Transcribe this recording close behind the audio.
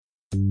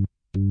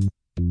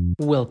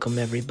Welcome,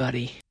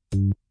 everybody,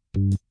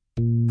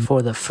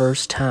 for the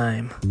first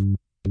time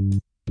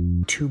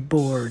to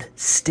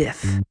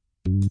BoardSTIFF,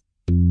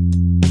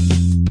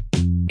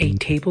 a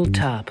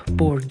tabletop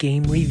board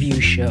game review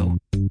show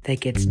that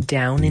gets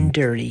down and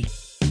dirty,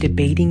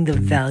 debating the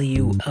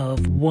value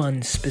of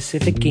one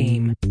specific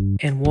game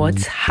and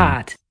what's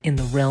hot in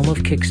the realm of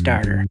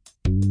Kickstarter.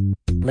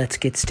 Let's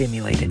get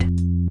stimulated.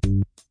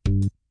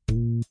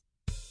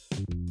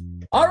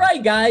 All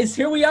right, guys,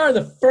 here we are,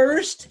 the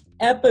first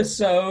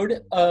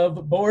episode of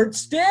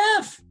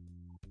BoardSTIFF.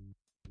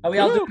 How we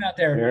all doing out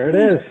there? There it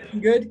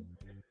is. Good?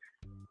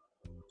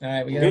 All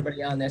right, we got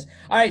everybody on this.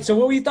 All right, so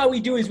what we thought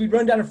we'd do is we'd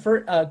run down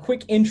a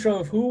quick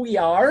intro of who we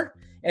are,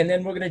 and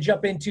then we're going to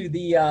jump into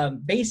the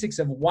basics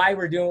of why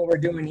we're doing what we're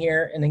doing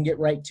here, and then get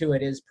right to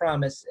it, as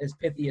promised, as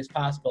pithy as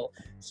possible.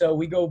 So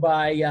we go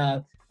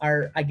by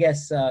our, I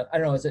guess, I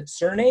don't know, is it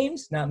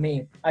surnames? Not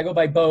me. I go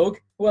by Bogue.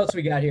 Who else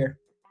we got here?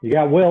 You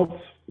got Wilt.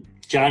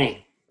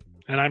 Johnny.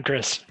 And I'm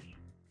Chris.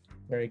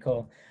 Very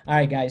cool. All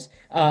right, guys.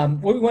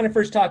 What we want to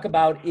first talk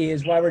about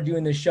is why we're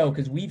doing this show,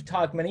 because we've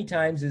talked many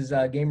times as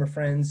gamer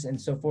friends and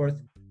so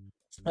forth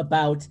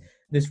about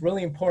this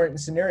really important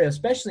scenario,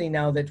 especially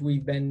now that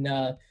we've been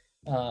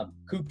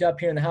cooped up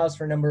here in the house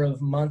for a number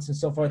of months and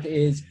so forth,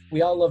 is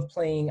we all love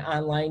playing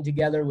online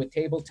together with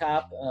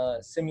tabletop,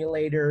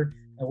 simulator,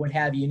 what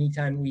have you.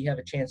 Anytime we have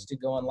a chance to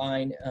go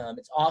online,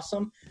 it's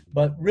awesome.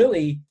 But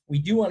really, we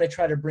do want to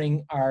try to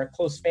bring our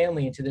close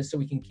family into this so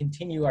we can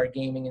continue our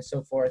gaming and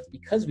so forth,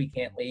 because we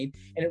can't leave.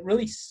 And it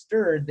really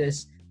stirred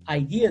this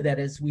idea that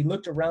as we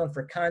looked around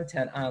for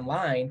content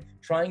online,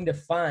 trying to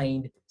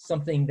find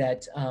something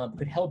that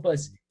could help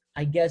us,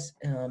 I guess,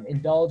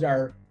 indulge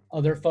our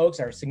other folks,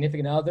 our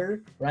significant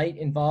other, right,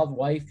 involved,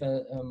 wife,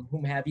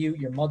 whom have you,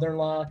 your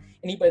mother-in-law,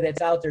 anybody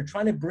that's out there,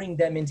 trying to bring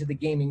them into the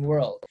gaming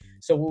world.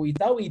 So what we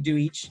thought we'd do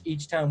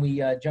each time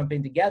we jump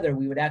in together,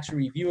 we would actually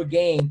review a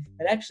game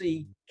that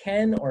actually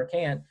can or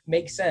can't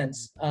make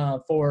sense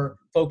for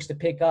folks to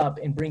pick up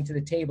and bring to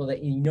the table,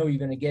 that you know you're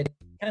going to get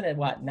kind of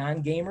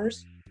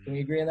non-gamers, can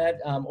we agree on that,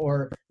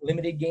 or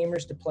limited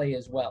gamers to play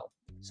as well.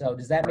 So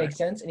does that make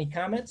sense? Any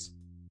comments?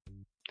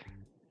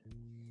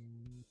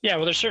 Yeah,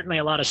 well, there's certainly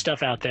a lot of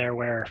stuff out there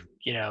where,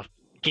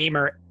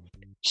 gamer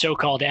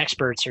so-called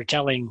experts are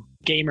telling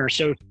gamer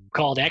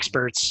so-called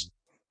experts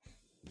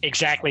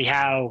exactly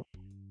how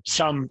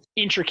some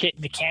intricate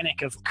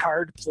mechanic of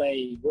card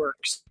play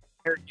works,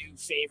 their new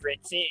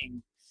favorite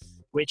thing,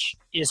 which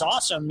is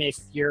awesome if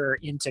you're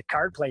into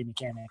card play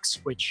mechanics,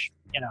 which,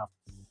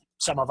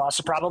 some of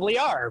us probably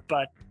are.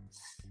 But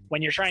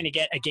when you're trying to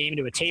get a game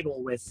to a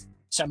table with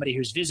somebody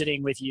who's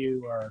visiting with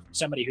you or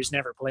somebody who's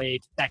never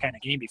played that kind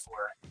of game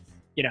before,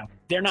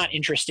 they're not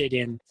interested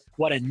in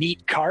what a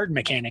neat card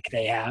mechanic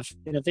they have.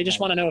 They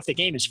just want to know if the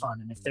game is fun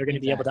and if they're going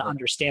to be able to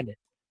understand it.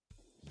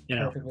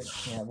 Perfectly.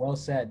 Yeah, well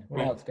said.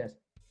 What else, guys?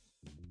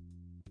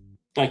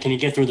 Can you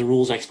get through the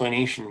rules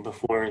explanation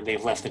before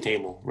they've left the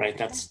table, right?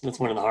 That's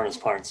one of the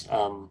hardest parts.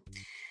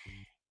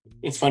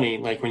 It's funny,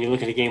 like when you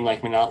look at a game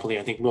like Monopoly,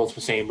 I think Wilt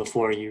was saying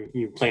before,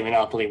 you play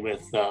Monopoly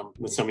with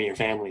some of your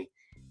family.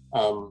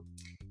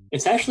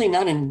 It's actually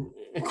not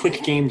a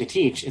quick game to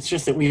teach. It's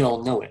just that we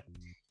all know it.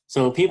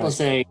 So people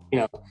say,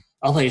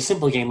 I'll play a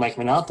simple game like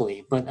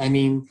Monopoly, but I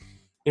mean,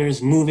 there's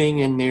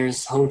moving and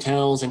there's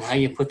hotels and how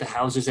you put the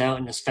houses out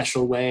in a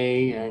special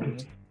way,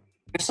 and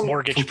there's some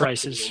mortgage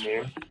prices in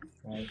there.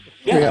 Right.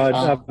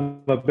 Yeah,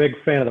 I'm a big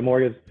fan of the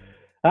mortgage.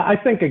 I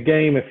think a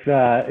game,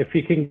 if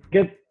you can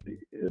get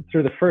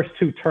through the first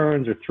 2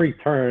 turns or 3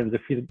 turns,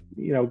 if you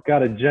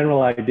got a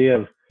general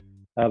idea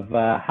of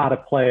how to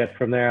play it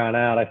from there on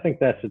out, I think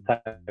that's the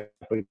type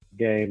of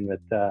game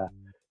that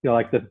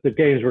like the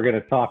games we're going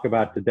to talk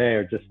about today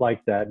are just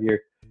like that. You're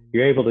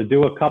able to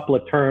do a couple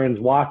of turns,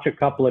 watch a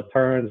couple of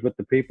turns with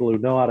the people who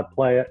know how to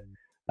play it,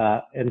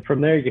 and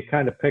from there you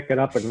kind of pick it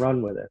up and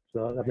run with it.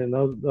 So I mean,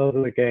 those are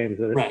the games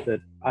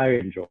that I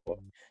enjoy.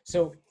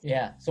 So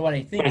yeah, so what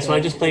I think. Right, so I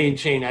just played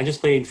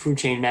Food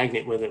Chain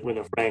Magnet with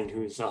a friend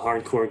who's a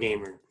hardcore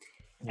gamer,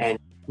 and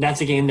that's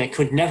a game that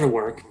could never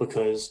work,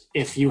 because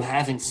if you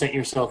haven't set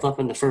yourself up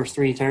in the first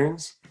 3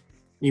 turns,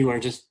 you are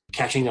just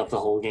catching up the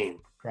whole game.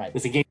 Right.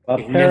 It's a game.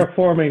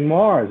 Terraforming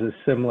Mars is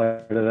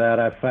similar to that.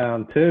 I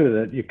found too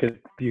that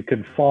you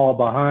could fall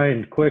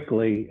behind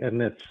quickly,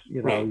 and it's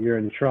you're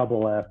in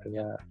trouble after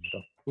that.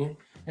 So. Yeah.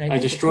 I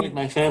destroyed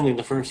my family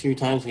the first few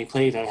times we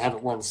played. I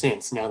haven't won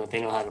since. Now that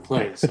they know how to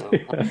play, so.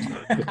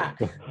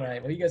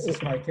 Right. Well, you got some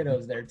smart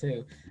kiddos there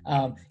too.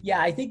 Yeah,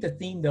 I think the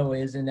theme though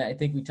is, and I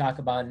think we talk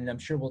about, and I'm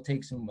sure we'll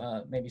take some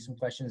maybe some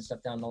questions and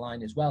stuff down the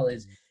line as well,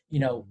 is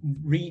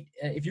read,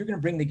 if you're going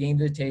to bring the game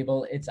to the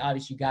table, it's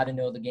obvious you got to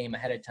know the game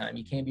ahead of time.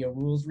 You can't be a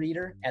rules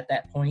reader at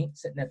that point,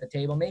 sitting at the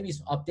table. Maybe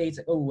some updates,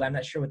 like, oh, I'm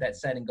not sure what that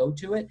said, and go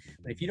to it.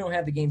 But if you don't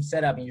have the game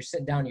set up and you're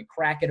sitting down, you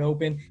crack it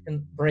open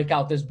and break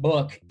out this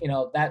book,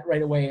 that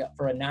right away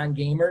for a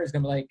non-gamer is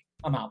going to be like,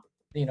 I'm out.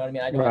 You know what I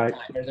mean? I don't have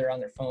time, or they're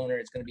on their phone, or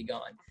it's going to be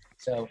gone.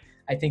 So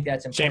I think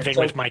that's important. Same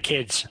thing with my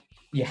kids.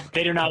 Yeah.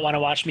 They do not want to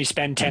watch me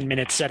spend 10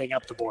 minutes setting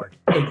up the board.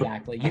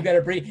 Exactly. You got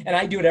to breathe. And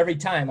I do it every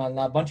time on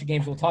a bunch of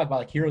games we'll talk about,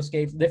 like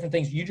Heroescapes, different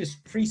things. You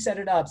just preset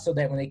it up so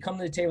that when they come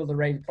to the table, they're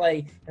ready to play.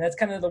 And that's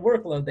kind of the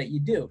workload that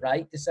you do,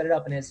 right? To set it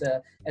up. And as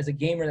a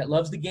gamer that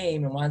loves the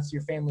game and wants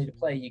your family to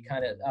play, you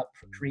kind of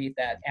create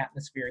that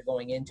atmosphere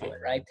going into it,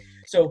 right?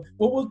 So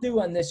what we'll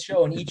do on this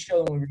show and each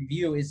show when we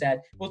review is that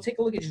we'll take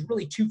a look at just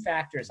really two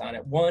factors on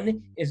it.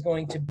 One is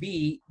going to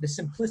be the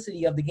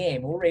simplicity of the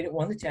game. We'll rate it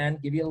 1 to 10,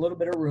 give you a little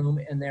bit of room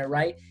in there,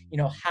 right? You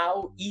know,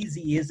 how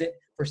easy is it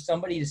for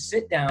somebody to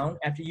sit down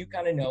after you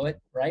kind of know it,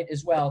 right,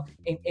 as well,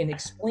 and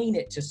explain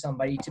it to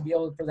somebody to be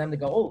able for them to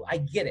go, oh, I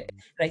get it.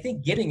 And I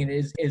think getting it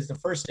is the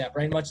first step,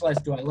 right? Much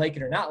less do I like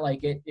it or not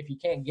like it. If you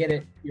can't get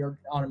it, you're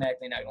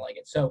automatically not going to like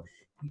it. So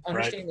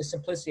understanding the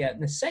simplicity of it.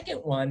 And the second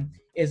one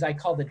is I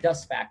call the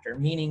dust factor,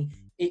 meaning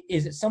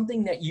is it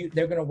something that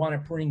they're going to want to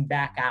bring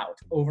back out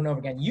over and over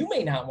again? You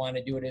may not want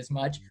to do it as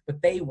much,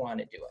 but they want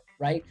to do it,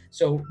 right?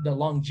 So the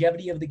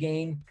longevity of the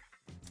game,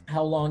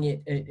 how long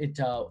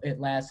it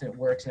lasts and it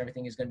works and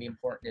everything is going to be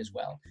important as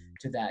well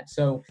to that.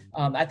 So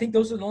I think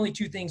those are the only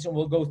two things, and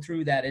we'll go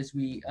through that as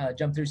we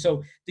jump through.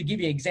 So to give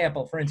you an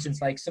example, for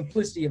instance, like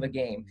simplicity of a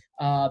game,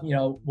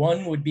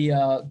 one would be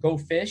a Go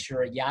Fish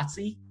or a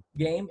Yahtzee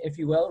game, if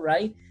you will,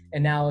 right?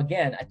 And now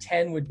again, a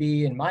 10 would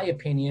be, in my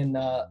opinion,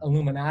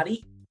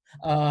 Illuminati.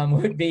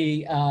 Would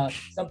be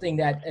something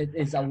that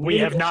is a. We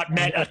have not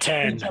met a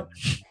 10.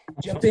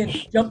 Jump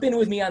in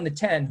with me on the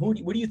 10. What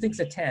do you think's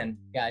a 10,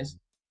 guys?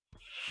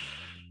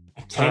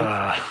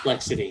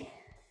 Complexity.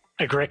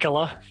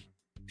 Agricola.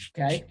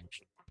 Okay.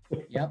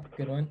 Yep,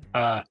 good one.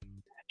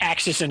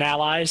 Axis and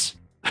Allies.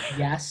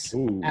 Yes,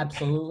 Ooh.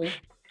 Absolutely.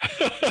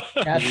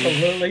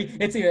 Absolutely.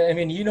 It's I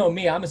mean, you know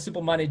me, I'm a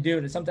simple-minded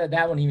dude. Sometimes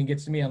that one even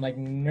gets to me. I'm like,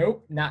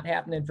 nope, not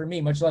happening for me.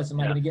 Much less am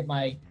I going to get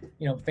my,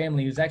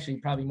 family who's actually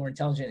probably more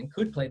intelligent and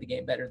could play the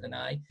game better than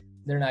I.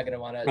 They're not going to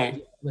want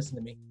to listen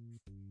to me.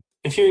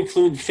 If you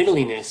include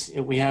fiddliness,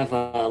 we have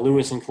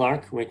Lewis and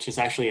Clark, which is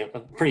actually a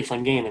pretty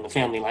fun game, and the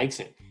family likes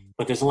it.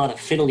 But there's a lot of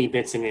fiddly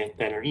bits in it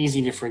that are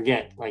easy to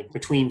forget. Like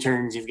between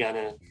turns,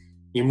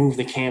 you move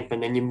the camp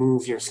and then you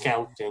move your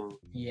scout. And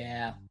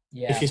yeah.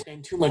 If you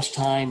spend too much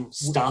time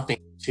stopping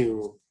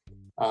to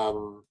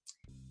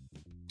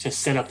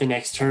set up the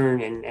next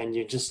turn, and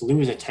you just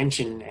lose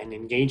attention and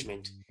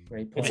engagement.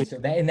 Great point. So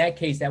in that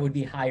case, that would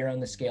be higher on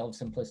the scale of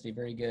simplicity.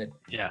 Very good.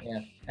 Yeah,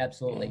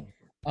 absolutely.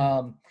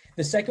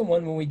 The second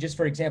one,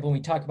 for example, when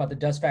we talk about the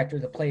dust factor,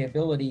 the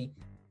playability,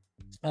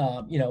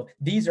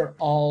 these are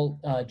all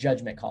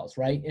judgment calls,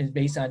 right? It's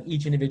based on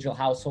each individual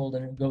household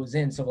and it goes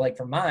in. So like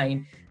for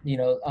mine,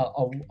 a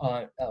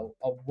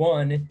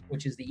 1,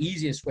 which is the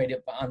easiest way to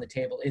on the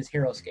table, is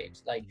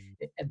Heroescapes. Like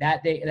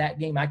that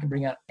game I can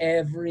bring out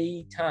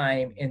every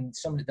time and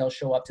they'll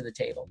show up to the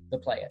table to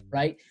play it,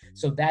 right?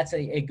 So that's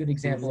a good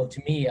example of,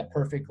 to me, a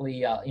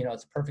perfectly,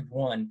 it's a perfect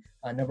one.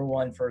 Number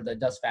 1 for the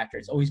dust factor.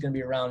 It's always going to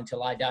be around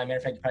until I die. Matter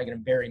of fact, you're probably going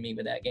to bury me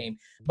with that game.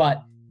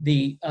 But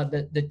the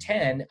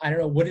 10, I don't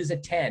know, what is a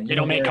 10? They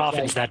don't make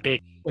coffins that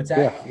big. What's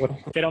that? Yeah.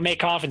 They don't make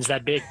coffins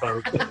that big,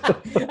 Bogue.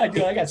 I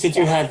got since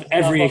you have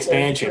every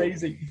expansion.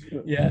 Crazy.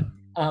 Yeah.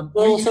 What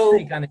do you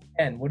think on a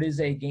 10? What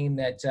is a game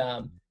that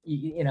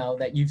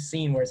that you've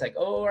seen where it's like,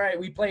 oh, all right,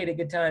 we played it,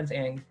 good times,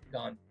 and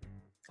gone?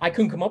 I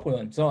couldn't come up with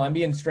one, so I'm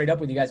being straight up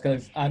with you guys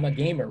because I'm a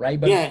gamer,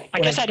 right? But yeah, I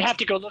guess I'd have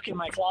to go look in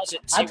my closet.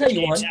 And see I'll tell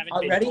you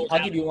one. Ready?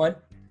 I'll give you one.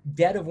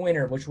 Dead of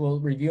Winter, which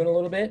we'll review in a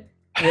little bit,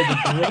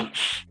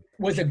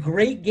 was a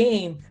great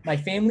game. My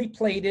family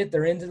played it.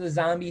 They're into the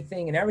zombie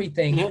thing and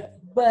everything,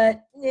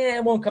 but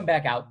it won't come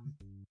back out.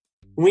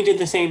 We did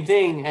the same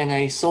thing, and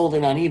I sold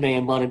it on eBay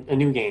and bought a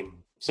new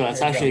game. So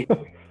it's actually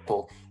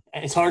cool.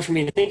 It's hard for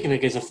me to think of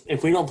it because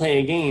if we don't play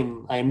a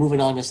game, I move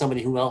it on to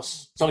somebody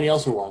else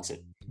who wants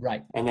it.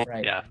 Right. And then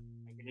right. I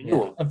get a new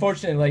one.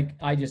 Unfortunately, like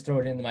I just throw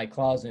it into my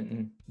closet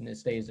and it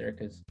stays there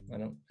because I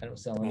don't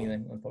sell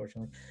anything,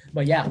 unfortunately.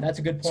 But yeah, that's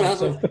a good point.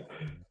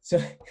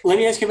 So let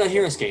me ask you about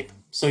Heroescape.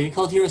 So you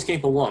called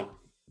Heroescape a 1.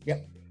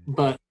 Yep.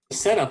 But the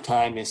setup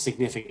time is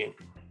significant.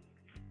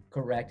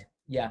 Correct.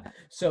 Yeah.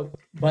 So,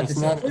 but it's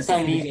the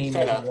simplicity of the game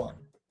is a 1.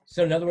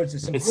 So in other words,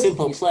 it's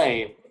simple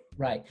play.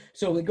 Right.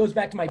 So it goes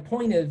back to my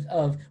point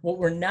of what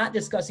we're not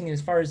discussing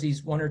as far as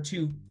these 1 or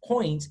 2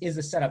 points is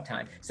the setup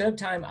time. Setup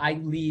time, I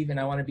leave, and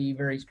I want to be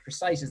very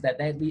precise, is that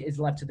is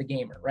left to the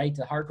gamer, right?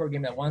 The hardcore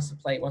gamer that wants to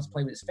play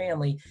with his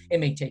family. It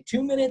may take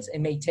 2 minutes. It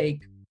may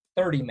take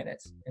 30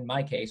 minutes. In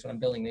my case, when I'm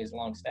building these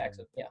long stacks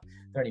of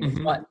 30 minutes.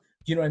 But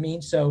you know what I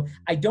mean? So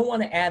I don't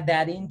want to add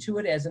that into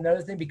it as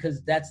another thing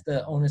because that's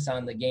the onus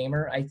on the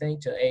gamer, I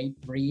think, to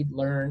read,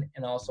 learn,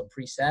 and also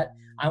preset.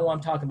 I'm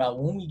talking about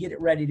when we get it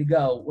ready to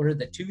go, what are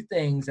the 2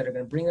 things that are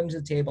going to bring them to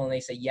the table and they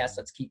say, yes,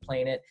 let's keep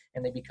playing it,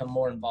 and they become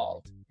more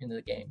involved into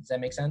the game. Does that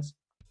make sense?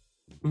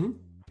 Mm-hmm.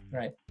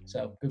 Right.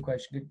 So good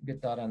question.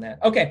 Good thought on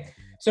that. Okay.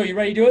 So you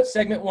ready to do it?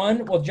 Segment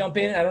 1. We'll jump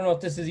in. I don't know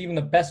if this is even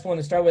the best one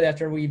to start with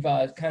after we've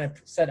kind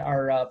of set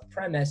our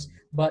premise,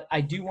 but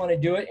I do want to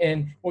do it.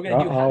 And we're going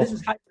to do this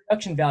is high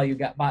production value,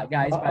 guys. By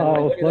the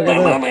way. Look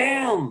at that.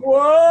 Bam!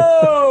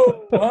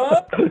 Whoa!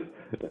 What?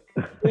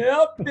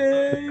 Yep,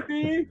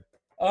 baby.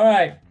 All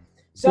right.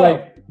 So,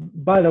 Like,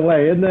 by the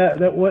way, isn't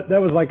that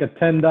was like a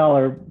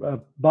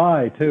 $10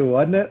 buy too,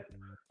 wasn't it?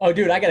 oh,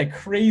 dude, I got a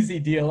crazy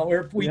deal.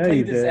 We Yeah, played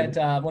you this did.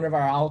 at one of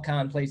our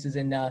Alcon places.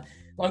 And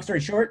long story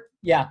short,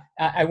 yeah,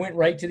 I went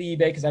right to the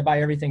eBay because I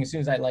buy everything as soon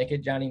as I like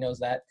it. Johnny knows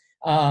that.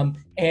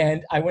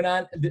 And I went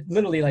on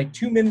literally like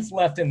 2 minutes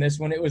left in this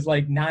one. It was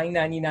like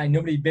 $9.99.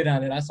 Nobody bid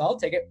on it. I said, I'll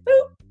take it.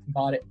 Boop,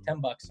 bought it,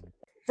 $10.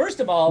 First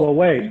of all, Well,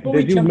 wait, before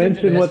we did you jumped into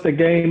mention this- what the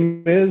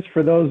game is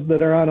for those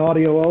that are on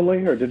audio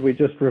only, or did we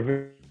just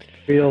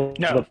reveal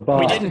No, the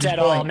box? we didn't at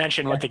all Point.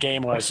 mention what the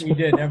game was. We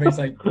did. Everybody's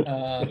like,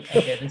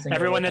 okay, this ain't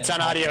Everyone gonna that's work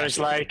on out. audio is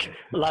like,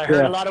 I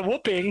heard Yeah. a lot of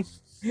whooping.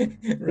 Right.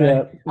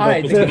 Yeah, All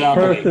right. this so-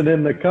 person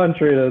in the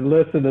country that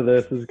listen to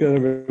this is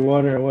going to be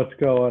wondering what's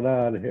going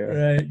on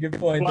here. Right. Good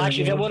point. Well,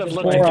 actually, there, that would have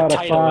Will. looked Four at out the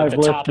of title at five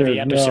the top of the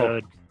listeners know.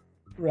 episode.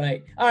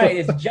 Right. All right.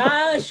 It's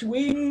Josh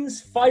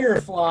Wing's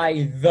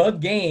FireFly, the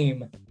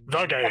game.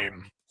 The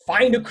game.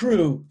 Find a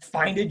crew,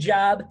 find a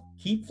job,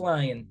 keep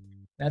flying.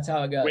 That's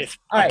how it goes. With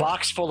All a right.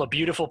 box full of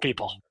beautiful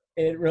people.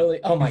 It really.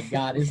 Oh my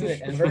God, isn't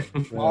it ever?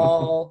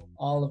 all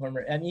of them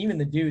are, and even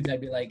the dudes.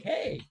 I'd be like,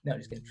 hey, no,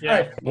 just kidding.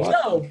 Yeah. All right.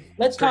 So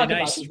let's talk Pretty about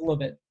nice. this a little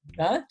bit.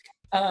 Huh?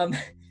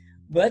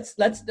 Let's.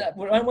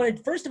 What I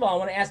wanted first of all, I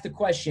want to ask the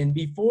question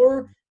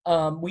before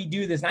we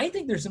do this. And I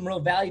think there's some real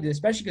value to this,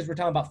 especially because we're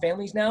talking about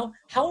families now.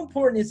 How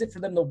important is it for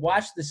them to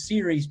watch the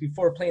series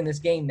before playing this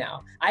game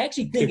now? I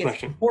actually think Good it's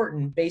question.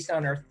 important based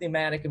on our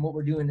thematic and what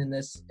we're doing in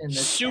this.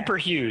 Super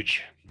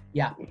huge.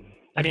 Yeah.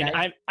 I mean,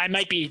 Okay. I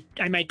might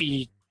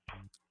be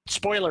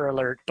spoiler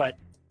alert, but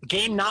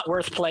game not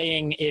worth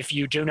playing if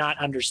you do not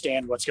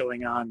understand what's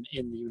going on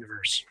in the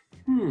universe.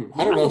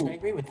 I don't know if I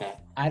agree with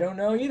that. I don't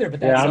know either,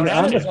 but Yeah, that's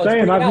I'm so just let's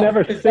saying, bring it I've out,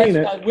 never 'cause seen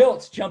that's,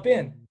 Wilts, jump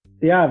in.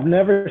 Yeah, I've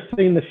never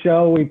seen the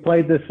show. We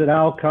played this at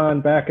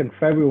Alcon back in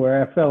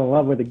February. I fell in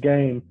love with the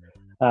game.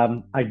 I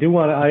am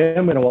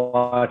going to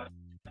watch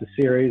the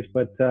series,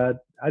 but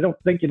I don't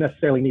think you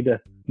necessarily need to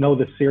know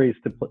the series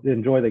to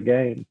enjoy the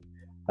game.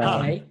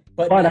 Right?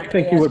 but I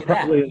think you would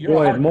probably You're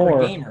a enjoy it hardcore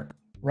more. gamer,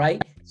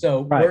 right?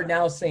 So Right. we're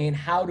now saying,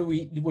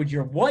 would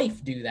your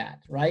wife do that,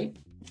 right?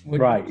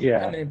 Would she Yeah.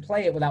 come in and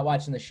play it without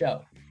watching the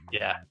show?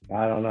 Yeah.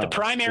 I don't know. The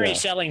primary Yeah.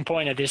 selling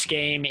point of this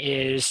game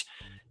is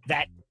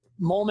that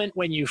moment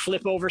when you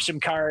flip over some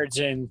cards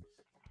and,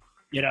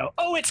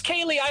 oh, it's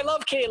Kaylee. I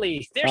love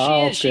Kaylee. There she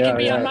Oh, is. She yeah, can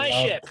be on yeah. my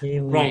ship.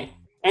 Right.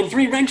 And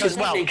 3 wrenches,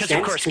 Because, that makes of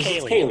sense, course, 'cause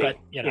it's Kaylee. But,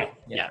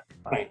 yeah.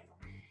 Right.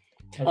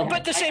 Okay.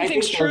 But the same I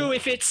thing's think so. true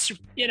if it's,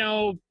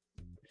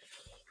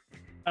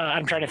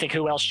 I'm trying to think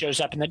who else shows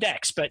up in the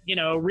decks, but,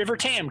 River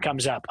Tam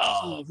comes up.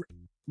 Oh,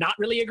 not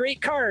really a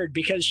great card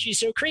because she's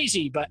so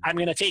crazy, but I'm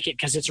going to take it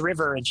because it's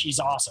River and she's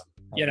awesome.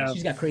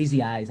 She's got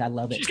crazy eyes. I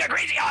love it. She's got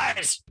crazy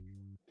eyes.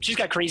 She's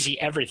got crazy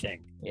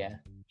everything. Yeah.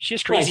 She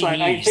has Right, crazy so I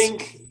knees.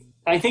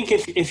 think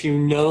if you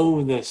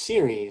know the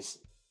series,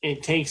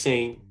 it takes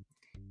a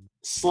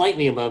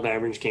slightly above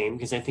average game,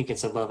 because I think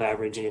it's above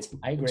average, and it's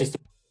I agree. just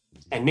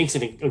and makes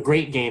it a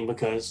great game,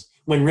 because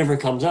when River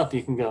comes up,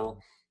 you can go.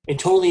 It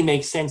totally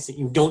makes sense that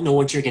you don't know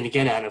what you're going to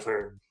get out of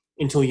her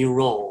until you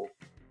roll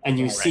and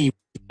you Right. see what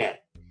you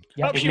get.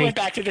 Yep. Oh, she went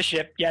back to the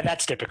ship. Yeah,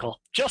 that's typical.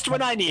 Just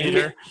when I needed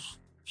her.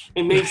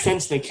 It makes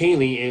sense that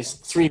Kaylee is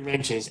 3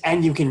 wrenches,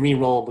 and you can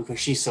re-roll because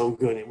she's so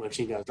good at what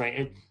she does,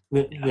 right?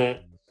 And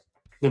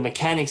the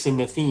mechanics and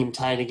the theme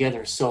tie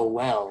together so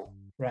well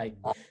Right.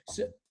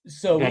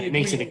 So that we it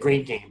makes it agree- a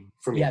great game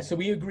for me. Yeah, so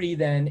we agree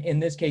then in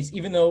this case,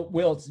 even though,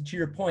 Will, to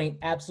your point,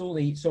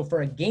 absolutely. So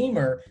for a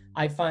gamer,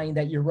 I find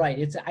that you're right.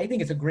 I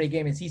think it's a great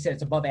game. As he said,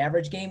 it's above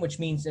average game, which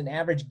means an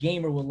average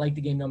gamer will like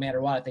the game no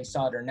matter what, if they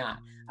saw it or not.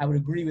 I would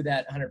agree with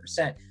that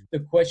 100%. The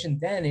question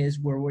then is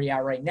where we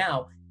are right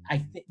now.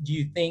 Do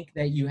you think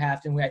that you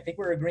have to, and I think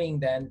we're agreeing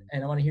then,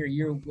 and I want to hear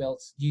your, Will,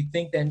 do you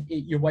think then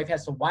your wife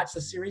has to watch the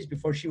series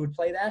before she would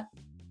play that?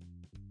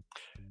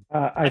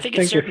 I think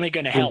it's certainly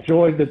going to help.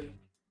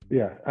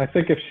 I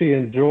think if she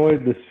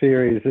enjoyed the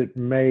series, it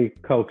may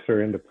coax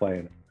her into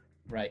playing it.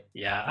 Right.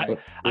 Yeah.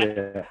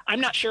 Yeah.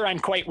 I'm not sure I'm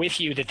quite with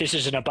you that this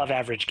is an above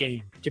average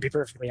game, to be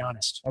perfectly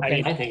honest. Okay.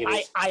 I think it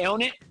is. I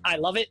own it. I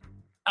love it.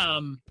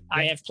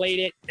 I have played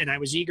it, and I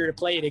was eager to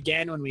play it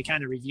again when we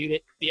kind of reviewed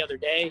it the other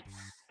day.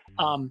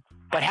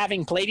 But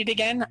having played it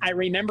again, I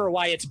remember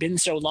why it's been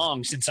so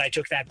long since I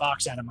took that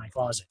box out of my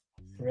closet.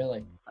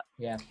 Really?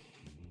 Yeah.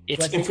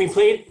 If we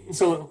played,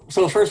 so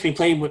first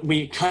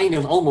we kind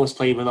of almost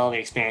played with all the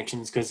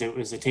expansions because it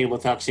was a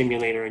tabletop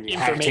simulator and you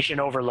had to,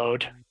 Information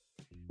overload.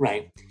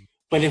 right.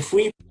 But if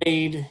we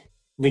played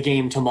the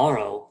game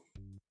tomorrow,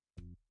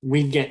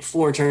 we'd get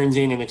 4 turns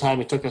in the time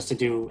it took us to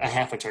do a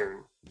half a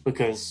turn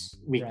because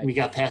we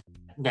got past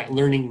that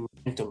learning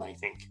momentum, I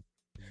think.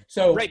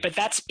 So Right, but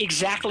that's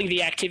exactly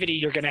the activity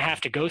you're going to have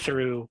to go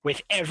through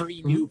with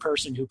every new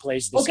person who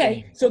plays this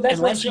game. So that's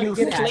Unless what I'm you've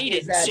trying to get at, played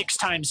is it that- 6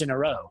 times in a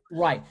row.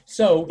 Right.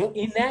 So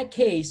in that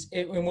case,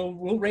 and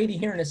we'll rate it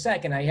here in a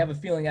second. I have a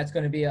feeling that's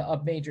going to be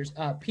a major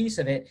piece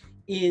of it.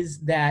 is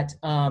that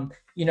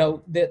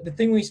the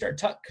thing we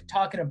start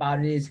talking about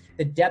it is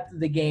the depth of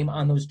the game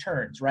on those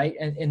turns, right?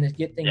 And to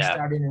get things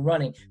started and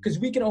running, because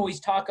we can always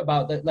talk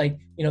about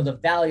the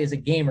value as a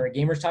gamer.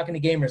 Gamers talking to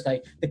gamers,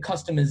 like the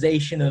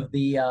customization of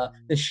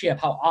the ship,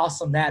 how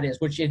awesome that is,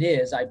 which it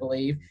is, I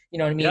believe. You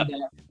know what I mean? Yep.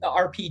 The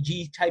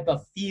RPG type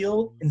of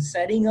feel and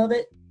setting of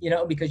it,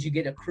 because you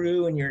get a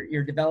crew and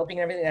you're developing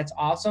everything. That's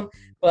awesome,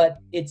 but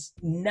it's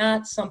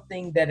not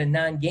something that a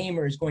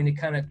non-gamer is going to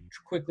kind of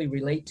quickly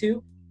relate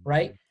to,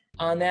 right?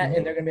 On that,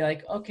 and they're gonna be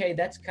like, okay,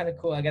 that's kind of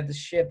cool. I got this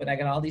ship, but I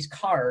got all these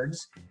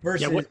cards.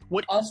 Versus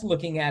us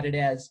looking at it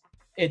as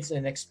it's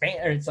an expand,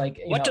 or it's like,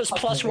 what does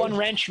 +1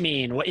 wrench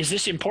mean? What is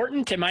this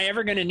important? Am I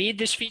ever going to need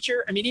this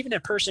feature? I mean, even a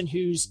person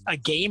who's a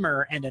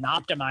gamer and an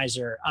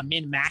optimizer, a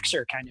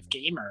min-maxer kind of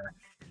gamer,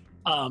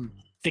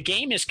 the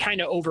game is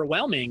kind of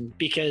overwhelming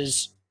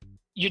because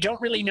you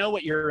don't really know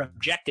what your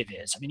objective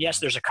is. I mean, yes,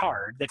 there's a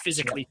card that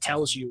physically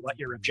tells you what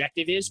your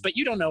objective is, but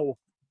you don't know.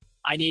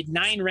 I need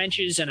 9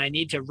 wrenches and I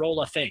need to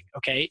roll a thing.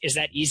 Okay. Is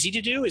that easy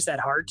to do? Is that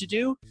hard to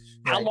do?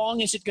 Right. How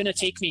long is it going to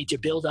take me to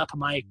build up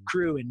my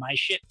crew and my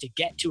ship to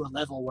get to a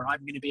level where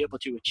I'm going to be able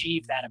to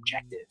achieve that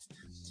objective?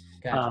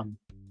 Gotcha.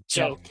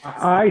 So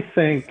I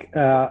think,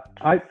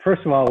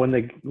 first of all, when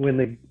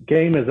the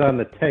game is on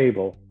the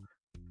table,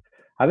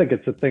 I think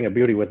it's a thing of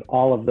beauty with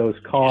all of those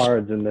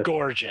cards and the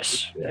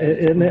gorgeous.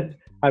 Isn't it?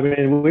 I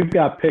mean, we've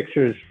got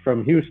pictures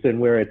from Houston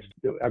where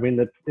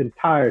the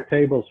entire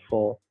table's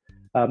full.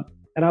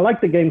 And I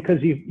like the game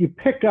because you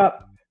pick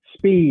up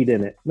speed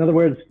in it. In other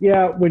words,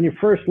 when you're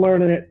first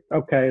learning it,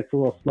 okay, it's a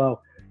little slow.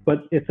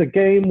 But it's a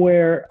game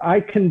where I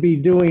can be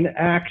doing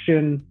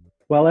action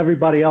while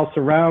everybody else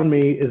around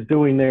me is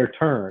doing their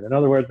turn. In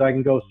other words, I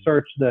can go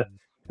search the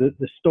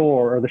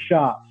store or the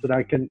shops, and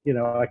I can.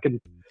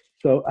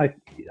 So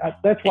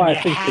that's why I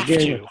think the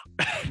game.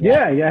 You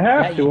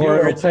have to, or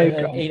it'll take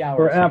 8 hours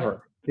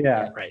forever.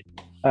 Yeah, right.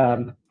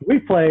 We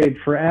played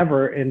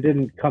forever and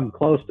didn't come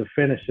close to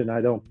finishing,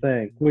 I don't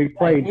think. We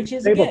played which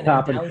is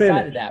tabletop again, and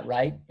finished. Of that,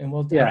 right? And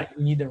we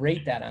need to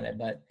rate that on it.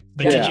 But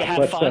did you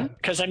have fun?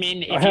 Because I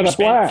mean, if you spent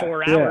blast.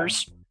 4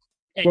 hours,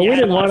 and we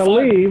didn't want to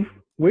leave.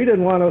 We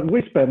didn't want to.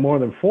 We spent more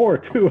than 4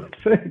 too,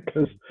 I think,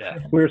 because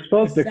we were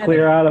supposed to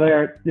clear out of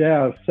there.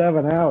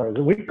 7 hours,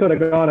 and we could have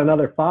gone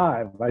another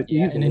 5.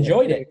 And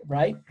enjoyed it,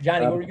 right,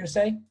 Johnny? What were you going to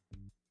say?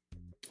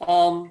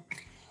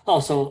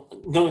 So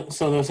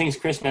those things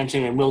Chris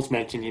mentioned and Will's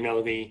mentioned,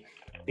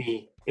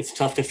 it's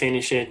tough to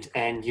finish it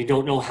and you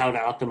don't know how to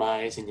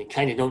optimize and you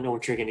kind of don't know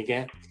what you're going to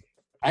get.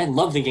 I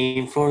love the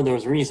game for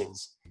those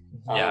reasons.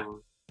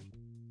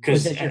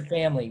 Because your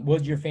family,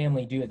 would your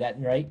family do that,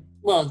 right?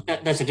 Well,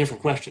 that's a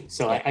different question.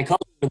 So I call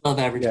it a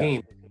above-average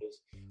game.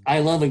 Because I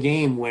love a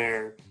game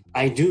where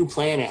I do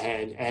plan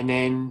ahead and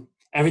then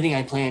everything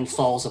I plan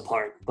falls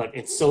apart. But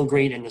it's so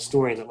great in the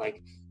story that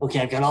okay,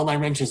 I've got all my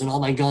wrenches and all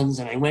my guns,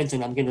 and I went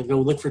and I'm going to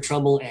go look for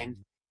trouble, and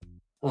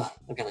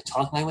I've got to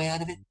talk my way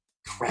out of it?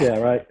 Crap. Yeah,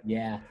 right.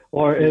 Yeah.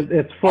 Or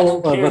it's full I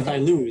don't care if I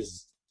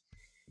lose.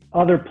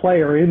 Other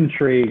player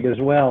intrigue as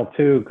well,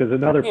 too, because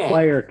another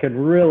player can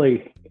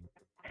really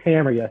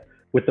hammer you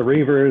with the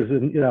reavers,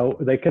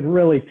 and, they can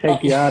really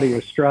take you out of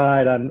your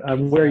stride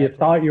on where you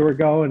thought you were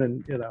going,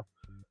 and,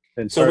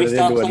 and so turn we it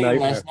stopped into a playing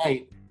nightmare. last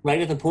night,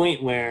 right at the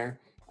point where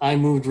I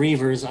moved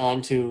reavers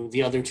onto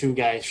the other 2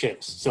 guys'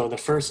 ships. So the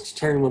first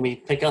turn when we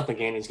pick up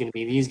again is going to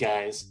be these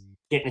guys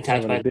getting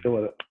attacked by. Deal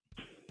with it.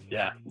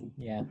 Yeah.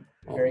 Yeah.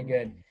 Very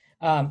good.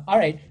 All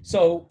right.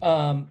 So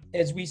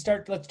as we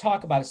start, let's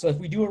talk about it. So if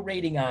we do a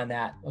rating on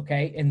that,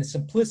 okay, and the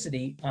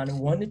simplicity on a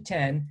 1 to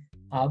 10,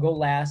 I'll go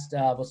last.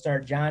 We'll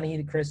start Johnny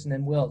to Chris and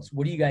then Will.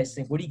 What do you guys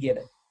think? What do you give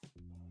it?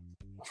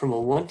 From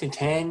a 1 to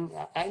 10,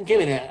 I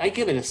give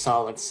it a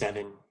solid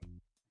 7.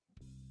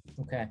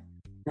 Okay.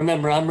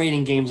 Remember, I'm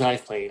rating games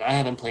I've played. I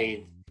haven't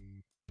played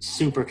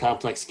super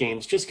complex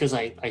games just because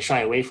I shy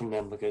away from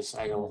them because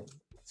I don't.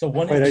 So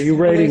one Wait, is are you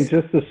rating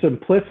just the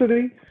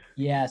simplicity?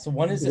 Yeah. So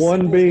 1 is the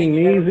 1 being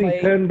easy,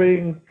 10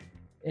 being.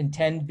 And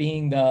 10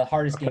 being the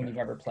hardest game you've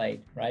ever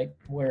played, right?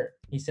 Where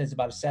he says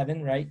about a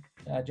 7, right,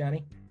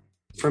 Johnny?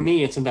 For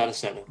me, it's about a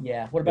 7.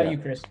 Yeah. What about you,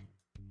 Chris?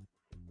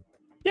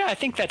 Yeah, I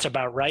think that's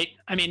about right.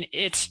 I mean,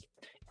 it's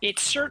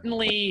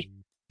certainly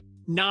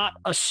not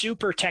a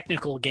super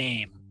technical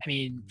game. I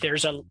mean,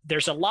 there's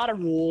a lot of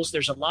rules,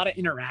 there's a lot of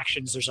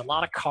interactions, there's a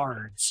lot of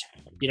cards,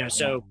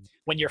 so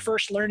when you're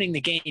first learning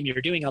the game,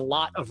 you're doing a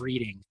lot of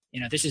reading.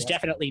 This is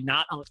definitely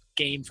not a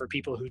game for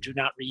people who do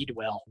not read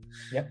well.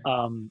 Yep.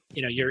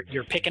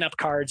 You're picking up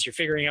cards, you're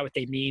figuring out what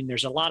they mean.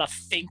 There's a lot of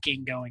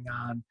thinking going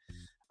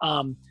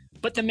on.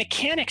 But the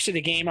mechanics of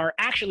the game are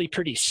actually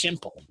pretty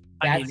simple.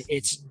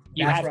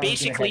 You have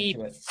basically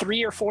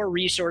 3 or 4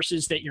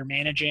 resources that you're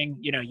managing.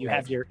 You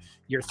have your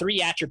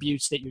 3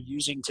 attributes that you're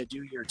using to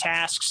do your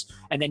tasks,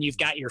 and then you've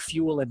got your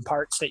fuel and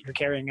parts that you're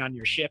carrying on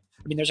your ship.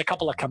 I mean, there's a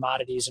couple of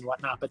commodities and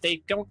whatnot, but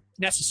they don't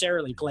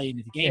necessarily play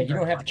into the game. Yeah, you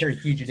don't have to carry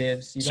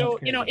fugitives.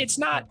 It's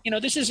not,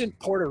 this isn't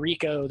Puerto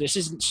Rico. This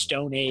isn't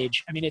Stone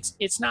Age. I mean,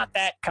 it's not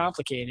that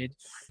complicated.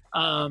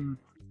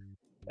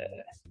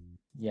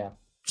 Yeah.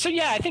 So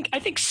yeah, I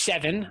think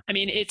 7. I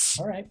mean,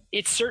 All right.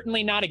 it's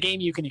certainly not a game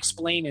you can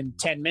explain in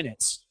 10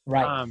 minutes.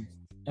 Right.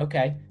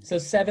 Okay. So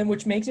 7,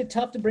 which makes it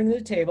tough to bring to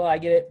the table. I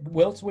get it.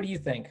 Wilts, what do you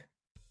think?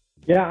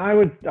 Yeah, I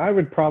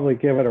would probably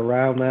give it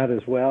around that as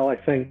well. I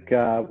think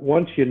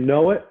once you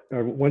know it,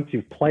 or once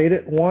you've played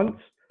it once,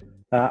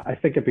 I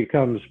think it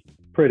becomes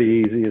pretty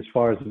easy as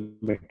far as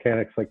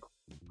mechanics, like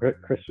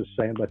Chris was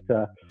saying. But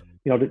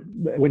you know,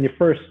 when you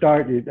first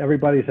start,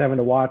 everybody's having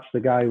to watch the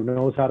guy who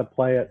knows how to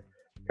play it,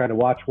 kind of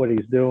watch what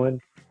he's doing,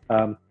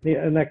 and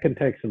that can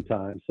take some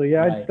time. So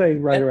yeah, I'd say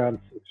right around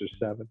 6 or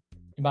 7.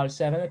 About a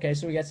 7. Okay,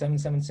 so we got 7,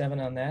 7, 7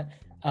 on that.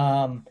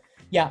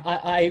 Yeah,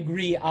 I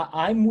agree.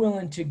 I'm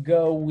willing to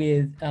go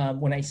with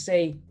when I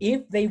say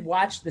if they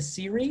watch the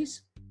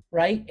series,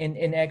 right,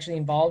 and actually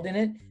involved in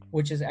it,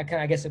 which is I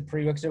guess a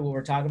prerequisite of what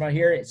we're talking about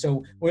here.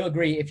 So we'll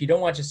agree if you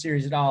don't watch a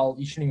series at all,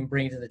 you shouldn't even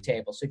bring it to the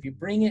table. So if you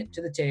bring it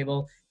to the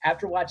table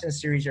after watching the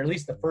series, or at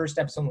least the first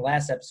episode and the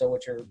last episode,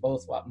 which are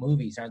both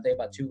movies, aren't they?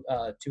 About 2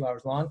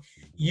 hours long.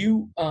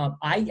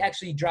 I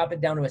actually drop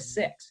it down to a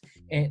 6,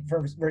 and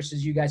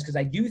versus you guys, because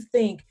I do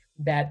think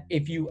that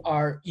if you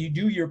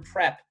do your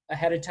prep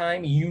ahead of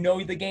time, you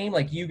know the game,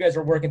 like you guys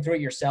are working through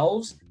it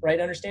yourselves, right?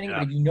 Understanding, Yeah.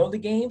 but if you know the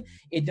game,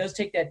 it does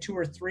take that 2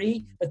 or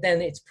 3, but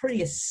then it's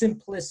pretty a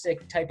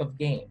simplistic type of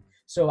game.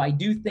 So I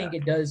do think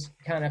it does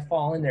kind of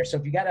fall in there. So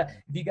if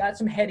you got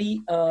some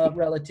heady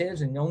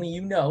relatives, and only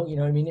you know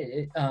what I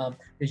mean.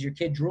 Does your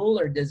kid drool,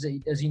 or does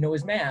he know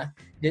his math?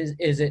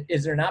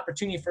 Is there an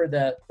opportunity for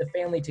the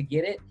family to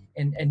get it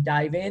and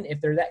dive in?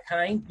 If they're that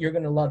kind, you're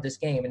going to love this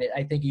game, and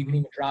I think you can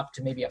even drop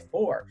to maybe a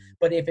 4.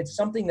 But if it's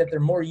something that they're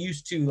more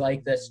used to,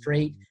 like the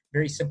straight,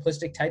 very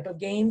simplistic type of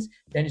games,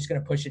 then it's going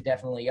to push it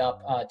definitely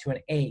up to an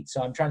 8.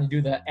 So I'm trying to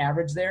do the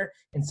average there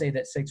and say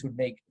that 6 would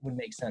make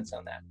sense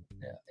on that.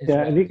 Yeah,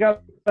 well. And you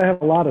got to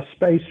have a lot of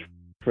space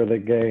for the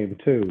game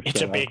too.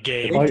 It's a big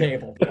game. Big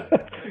table.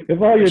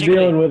 If all you're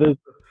dealing with is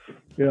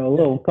a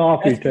little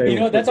coffee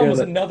table. That's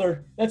almost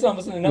another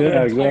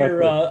entire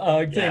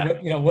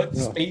exactly. thing. What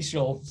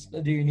spatial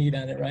do you need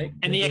on it, right?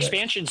 And the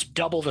expansion's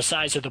double the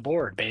size of the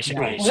board,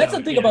 basically. Yeah. Well, that's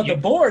the thing about the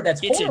board.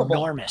 It's horrible.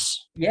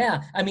 Enormous.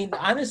 Yeah, I mean,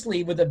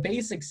 honestly, with a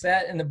basic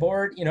set and the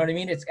board, you know what I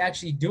mean? It's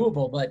actually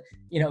doable, but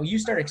you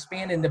start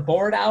expanding the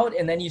board out,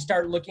 and then you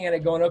start looking at it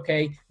going,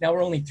 okay, now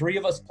we're only 3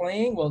 of us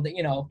playing. Well,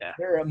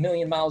 they're a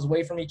million miles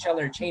away from each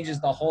other. It changes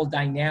the whole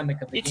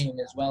dynamic of the game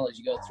as well as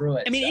you go through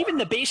it. I mean, even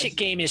the basic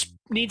game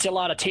needs a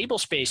lot of table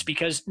space,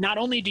 because not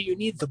only do you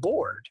need the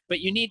board, but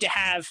you need to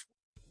have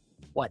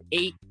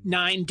 8,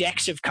 9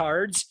 decks of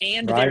cards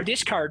and their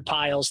discard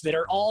piles that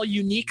are all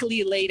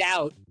uniquely laid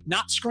out,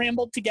 not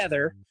scrambled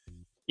together.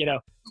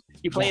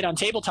 You play it on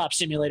Tabletop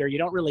Simulator, you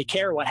don't really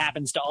care what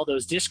happens to all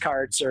those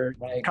discards or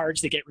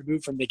cards that get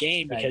removed from the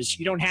game, because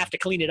you don't have to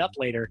clean it up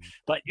later.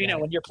 But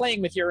when you're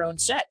playing with your own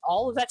set,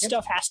 all of that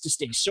stuff has to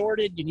stay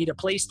sorted. You need a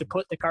place to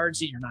put the cards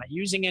that you're not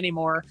using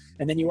anymore,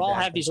 and then you all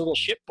have these little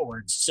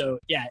shipboards. So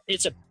yeah,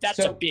 that's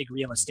a big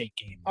real estate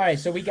game. All right,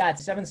 so we got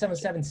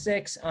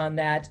 7776 on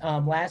that.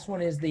 Last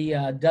one is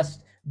the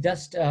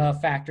dust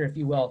factor, if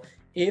you will.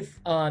 If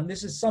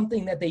this is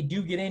something that they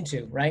do get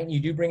into, right, and you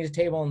do bring to the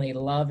table and they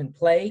love and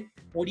play,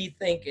 what do you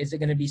think? Is it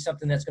going to be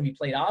something that's going to be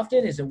played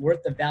often? Is it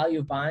worth the value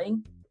of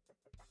buying?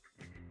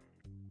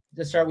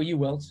 Let's start with you,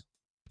 Wilts.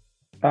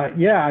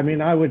 Yeah, I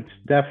mean, I would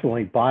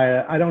definitely buy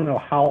it. I don't know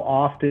how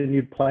often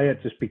you'd play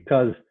it, just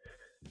because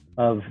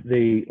of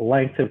the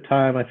length of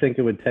time I think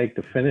it would take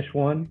to finish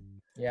one.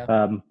 Yeah.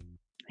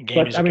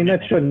 But I mean,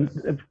 that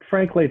shouldn't,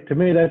 frankly, to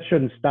me, that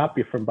shouldn't stop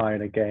you from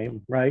buying a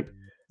game, right?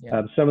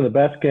 Yeah. Some of the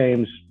best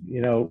games,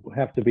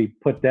 have to be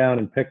put down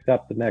and picked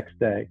up the next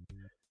day.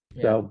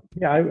 Yeah. So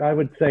yeah, I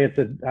would say it's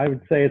an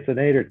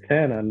 8 or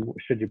 10 on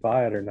should you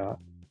buy it or not.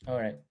 All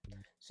right.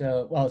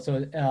 So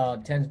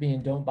 10's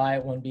being don't buy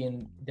it, 1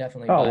 being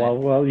definitely buy it.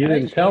 Well, you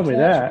didn't tell me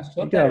that.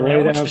 You got to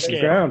lay down some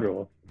ground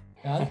rules.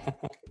 Huh?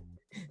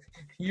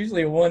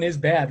 Usually a 1 is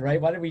bad, right?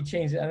 Why did we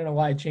change it? I don't know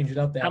why I changed it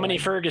up that How many way.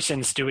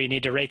 Fergusons do we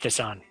need to rate this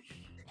on?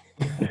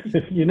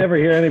 You never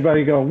hear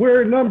anybody go,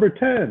 we're number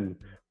 10.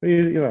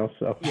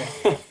 So.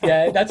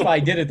 Yeah, that's why I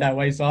did it that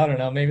way. So I don't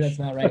know. Maybe that's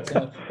not right.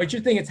 So, but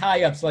you think it's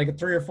high up, so like a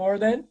 3 or 4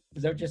 then?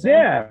 Is that what you're saying?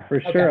 Yeah, for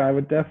sure. Okay. I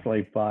would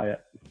definitely buy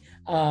it.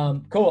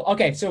 Cool.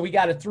 Okay, so we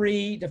got a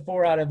 3 to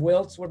 4 out of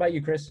Wilts. What about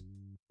you, Chris?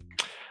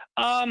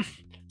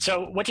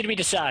 So what did we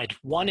decide?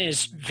 1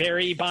 is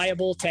very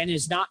buyable, 10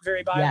 is not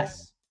very buyable?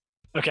 Yes.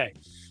 Okay.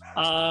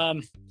 I'm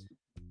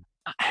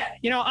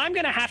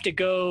going to have to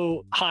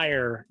go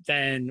higher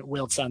than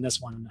Wilts on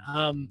this one.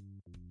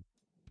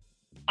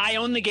 I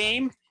own the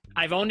game.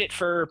 I've owned it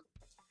for,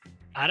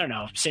 I don't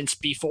know, since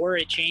before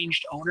it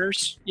changed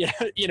owners,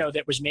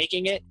 that was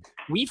making it.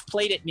 We've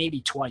played it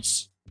maybe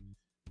twice.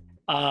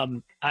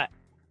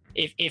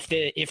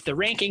 If the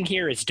ranking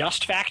here is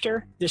dust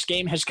factor, this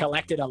game has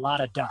collected a lot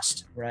of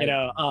dust. Right.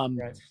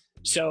 Right.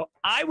 So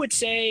I would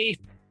say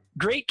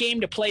great game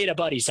to play at a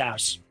buddy's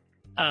house.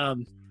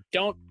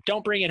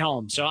 Don't bring it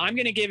home. So I'm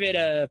going to give it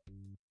a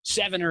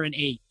 7 or an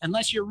 8,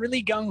 unless you're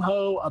really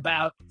gung-ho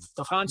about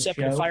the concept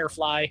of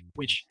FireFly,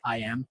 which I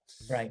am.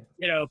 Right.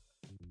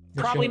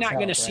 probably not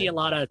going to itself, see a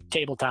lot of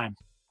table time.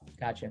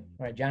 Gotcha. All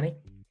right, Johnny?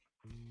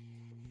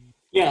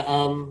 Yeah,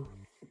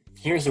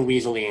 here's a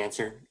weaselly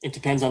answer. It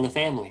depends on the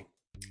family.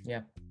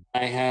 Yeah.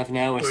 I have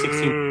now a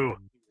 16-year-old,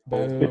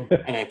 Boo.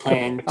 and I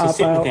plan to Pop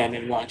sit with out. them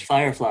and watch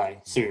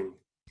FireFly soon.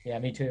 Yeah,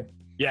 me too.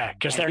 Yeah,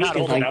 because I they're think not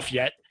if old I- enough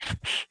yet.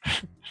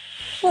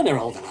 Well, they're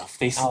old enough.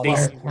 They they're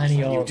see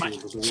plenty on old.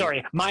 YouTube.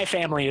 Sorry, my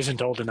family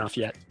isn't old enough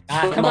yet.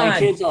 But Come my on,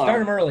 kids start are.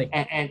 them early.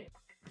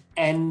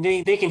 And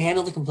they can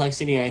handle the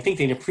complexity, and I think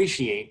they'd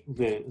appreciate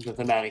the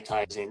thematic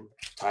tie-ins.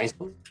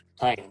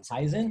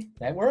 Ties in?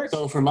 That works.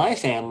 So for my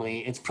family,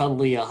 it's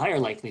probably a higher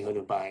likelihood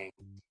of buying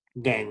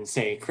than,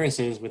 say,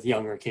 Chris's with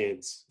younger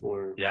kids.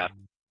 Or Yeah.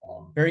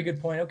 Very good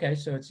point. Okay,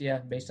 so it's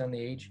based on the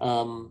age.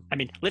 I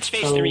mean, let's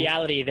face So- the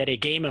reality that a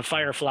game of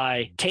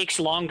FireFly takes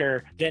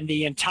longer than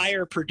the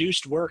entire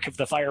produced work of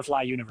the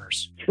FireFly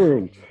universe.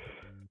 True.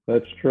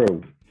 That's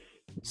true.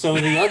 So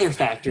the other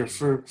factor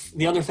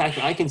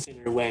I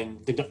consider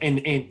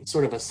and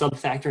sort of a sub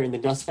factor in the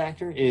dust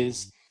factor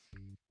is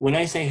when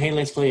I say, hey,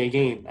 let's play a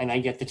game, and I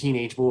get the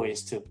teenage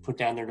boys to put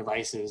down their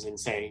devices and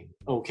say,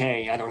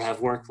 okay, I don't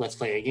have work, let's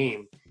play a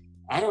game.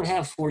 I don't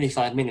have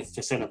 45 minutes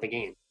to set up a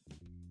game.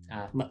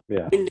 My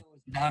Yeah. window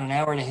is about an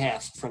hour and a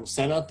half from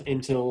setup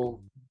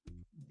until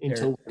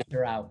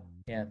They're out.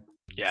 Yeah.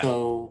 Yeah.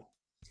 So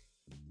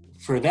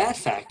for that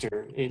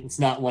factor, it's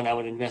not one I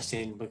would invest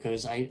in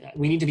because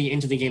we need to be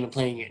into the game and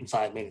playing it in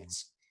 5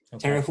 minutes.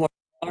 Okay. Terraform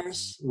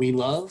Mars, we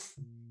love,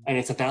 and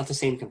it's about the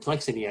same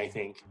complexity, I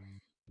think,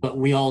 but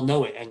we all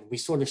know it, and we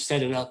sort of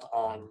set it up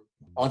on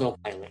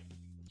autopilot.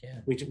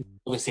 Yeah. We do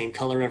the same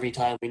color every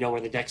time. We know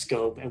where the decks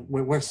go, and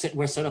we're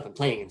set up and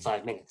playing in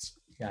 5 minutes.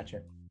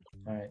 Gotcha.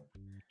 All right.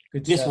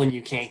 Good This stuff. one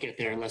you can't get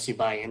there unless you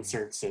buy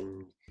inserts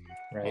and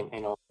Right.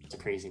 and all the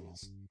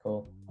craziness.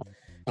 Cool.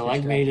 So Good I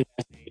stuff. rated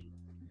it.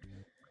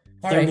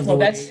 All Third right. of Well,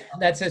 the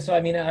that's it. So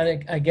I mean,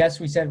 I guess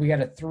we said we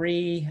got a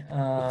 3.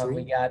 three.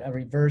 We got a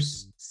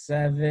reverse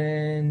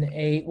 7,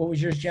 8. What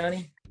was yours,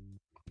 Johnny?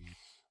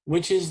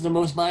 Which is the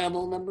most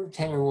viable number,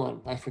 10 or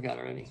 1? I forgot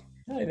already.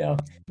 I know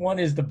 1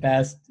 is the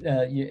best.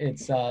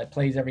 It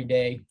plays every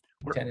day.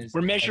 10 is.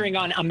 We're measuring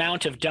on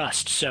amount of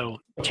dust, so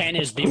 10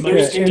 is the Yeah,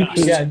 most inches.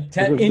 dust. Yeah,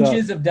 10 of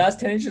inches of dust.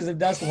 10 inches of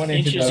dust. 1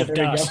 inch Inches of of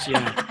dust. There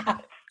we go. dust, yeah.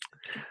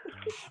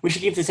 We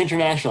should keep this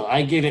international.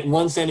 I give it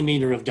 1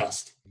 centimeter of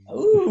dust.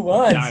 Ooh,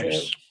 1.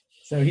 Nice.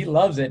 So he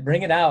loves it.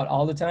 Bring it out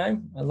all the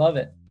time. I love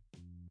it.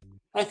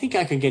 I think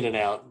I could get it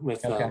out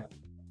with Okay.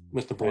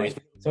 with the boys.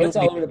 So it's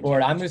all over the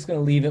board. I'm just going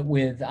to leave it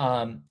with,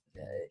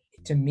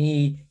 to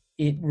me,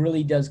 it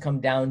really does come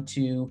down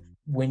to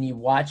when you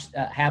watch,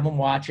 have them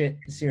watch it,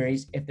 the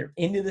series. If they're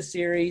into the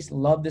series,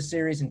 love the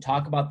series, and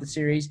talk about the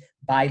series,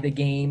 buy the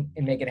game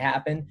and make it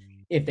happen.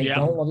 If they Yeah.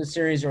 don't love the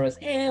series or it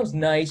was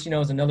nice, it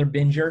was another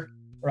binger,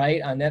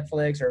 right, on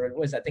Netflix or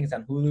I think it's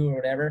on Hulu or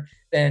whatever,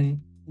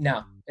 then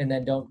no. And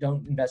then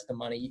don't invest the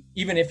money.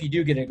 Even if you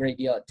do get a great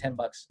deal at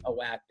 $10 a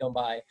whack, don't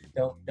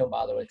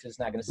bother with it. It's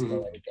not going to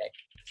steal every day.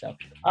 So,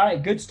 all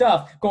right, good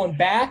stuff. Going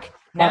back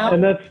now.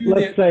 And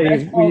let's say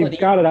best quality. you've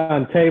got it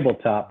on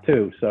tabletop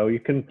too, so you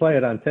can play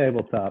it on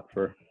tabletop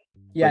for.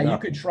 Yeah, you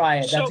nothing. could try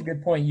it. That's So- a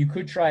good point. You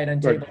could try it on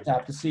Right.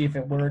 tabletop to see if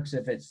it works.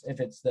 If it's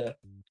the.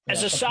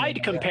 As a something side like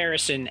that.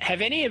 comparison,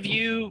 have any of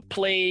you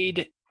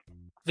played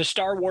the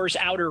Star Wars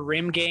Outer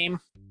Rim game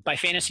by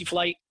Fantasy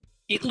Flight?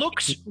 It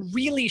looks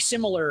really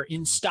similar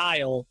in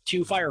style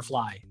to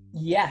FireFly.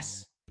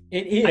 Yes,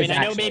 it is. I mean, I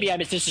know actually.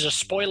 maybe this is a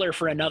spoiler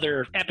for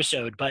another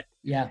episode, but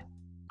Yeah.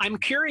 I'm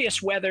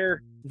curious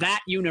whether that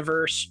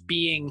universe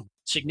being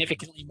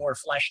significantly more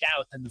fleshed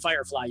out than the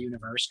Firefly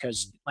universe,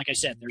 because like I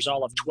said, there's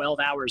all of 12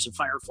 hours of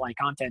Firefly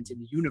content in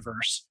the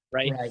universe,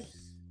 right? Right.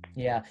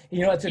 Yeah.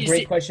 It's a Is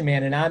great it- question,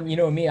 man. And I'm,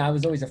 me, I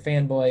was always a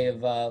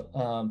fanboy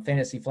of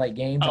Fantasy Flight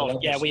games. I Oh, love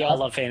yeah, their we stuff. all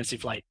love Fantasy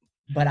Flight.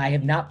 But I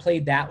have not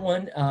played that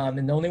one.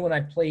 And the only one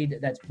I played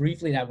that's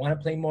briefly that I want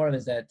to play more of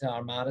is that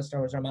Armada, Star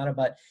Wars Armada.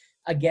 But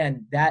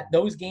again,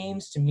 those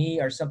games to me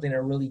are something that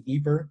are really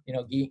deeper,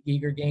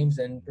 geeker games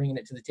and bringing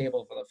it to the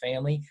table for the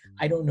family.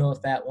 I don't know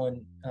if that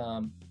one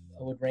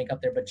would rank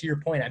up there. But to your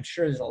point, I'm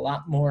sure there's a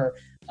lot more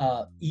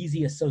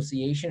easy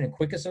association and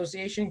quick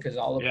association because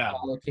all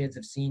the kids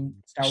have seen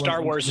Star Wars.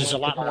 Star Wars is a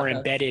lot more Armada.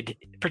 embedded,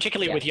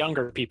 particularly with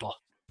younger people.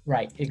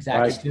 Right,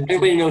 exactly.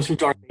 Everybody knows who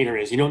Darth Vader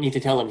is. You don't need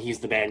to tell him he's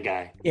the bad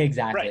guy.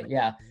 Exactly. Right.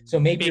 Yeah. So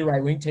maybe you're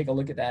right. We can take a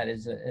look at that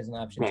as an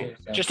option Right.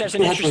 too. So. Just as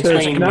an You have to interesting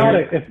There's explain not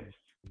where-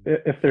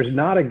 if there's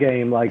not a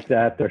game like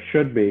that, there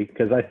should be,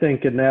 because I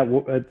think in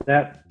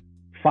that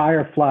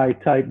Firefly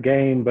type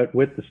game, but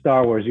with the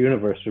Star Wars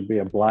universe, would be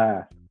a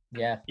blast.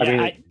 Yeah.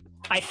 Yeah,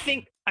 I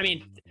think,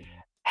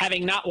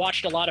 having not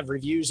watched a lot of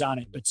reviews on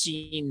it, but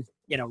seen,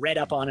 read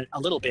up on it a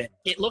little bit,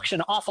 it looks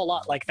an awful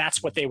lot like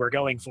that's what they were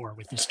going for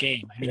with this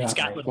game. I mean, it's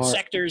got little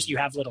sectors, you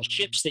have little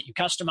ships that you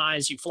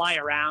customize, you fly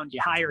around, you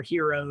hire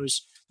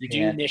heroes, you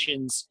do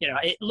missions.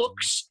 It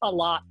looks a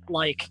lot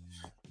like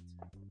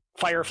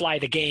Firefly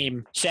the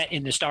game set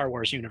in the Star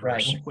Wars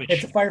universe. Right. Which,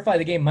 It's a Firefly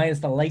the game minus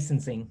the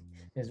licensing.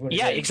 is what it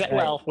Yeah, is, exactly.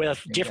 right? Well,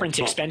 with different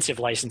expensive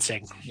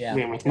licensing. Yeah,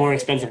 Yeah, with more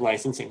expensive yeah.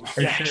 licensing.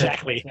 For Yeah, sure.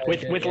 exactly. That's what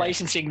it is, With yeah.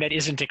 licensing that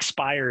isn't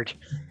expired.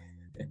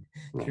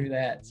 True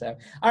that. So,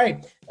 all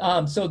right.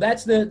 So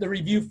that's the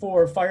review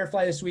for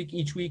FireFly this week.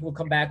 Each week we'll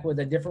come back with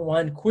a different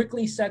one.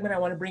 Quickly segment I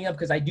want to bring up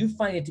because I do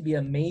find it to be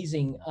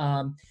amazing.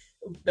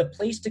 The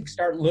place to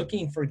start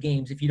looking for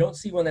games. If you don't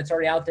see one that's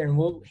already out there, and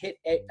we'll hit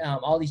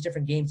all these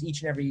different games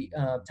each and every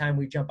time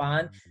we jump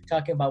on,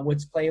 talking about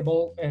what's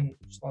playable. And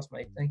just lost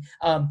my thing.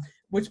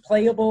 What's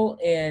playable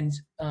and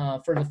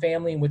for the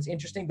family and what's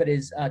interesting, but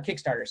is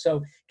Kickstarter.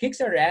 So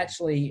Kickstarter,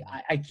 actually,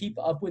 I keep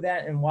up with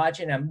that and watch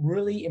it. I'm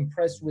really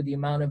impressed with the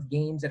amount of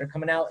games that are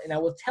coming out. And I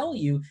will tell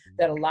you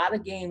that a lot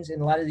of games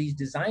and a lot of these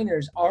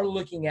designers are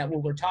looking at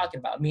what we're talking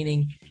about,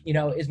 meaning,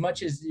 as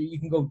much as you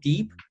can go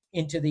deep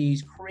into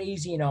these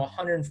crazy,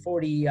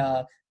 140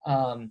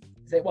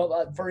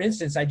 for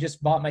instance, I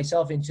just bought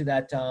myself into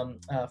that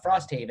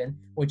Frosthaven,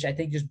 which I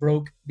think just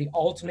broke the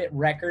ultimate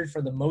record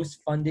for the most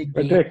funded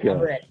game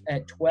ever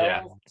at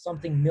 12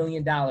 something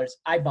million dollars.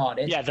 I bought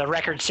it. Yeah, the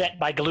record set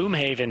by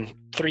Gloomhaven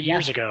 3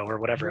 years ago or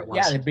whatever it was.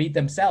 Yeah, they beat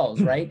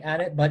themselves, right,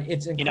 on it. But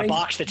it's in a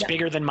box that's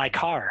bigger than my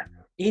car.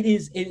 It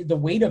is. The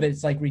weight of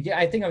it's like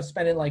I think I'm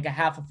spending like a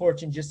half a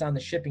fortune just on the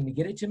shipping to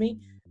get it to me.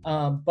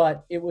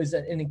 But it was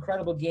an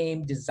incredible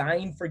game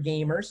designed for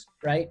gamers,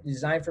 right?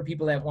 Designed for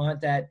people that want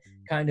that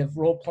kind of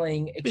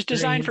role-playing experience. It was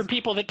designed for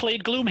people that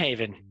played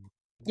Gloomhaven.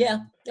 Yeah.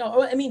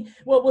 No, I mean,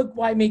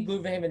 why made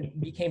Gloomhaven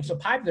became so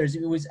popular is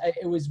it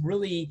was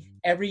really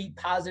every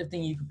positive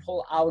thing you could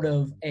pull out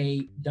of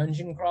a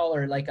dungeon crawl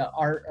or like a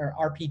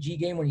RPG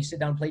game when you sit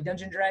down and play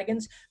Dungeons &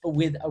 Dragons, but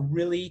with a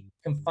really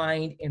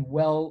confined and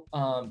well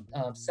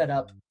set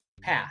up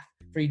path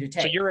for you to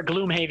take. So you're a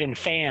Gloomhaven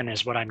fan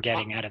is what I'm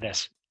getting out of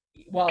this.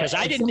 Well, because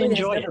I didn't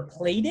enjoy it. Never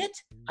played it.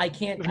 I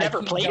can't. You've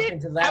never played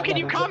it? How can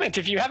you comment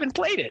if you haven't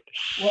played it?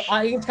 Well,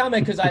 I can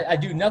comment because I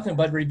do nothing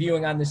but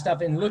reviewing on this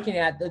stuff and looking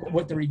at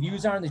what the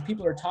reviews are. And these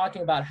people are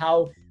talking about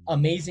how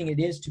amazing it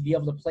is to be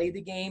able to play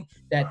the game.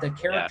 That the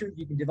characters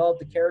you can develop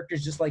the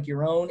characters just like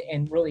your own,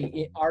 and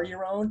really are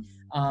your own.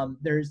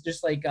 There's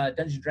just like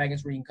Dungeons &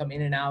 Dragons where you can come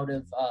in and out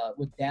of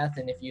with death,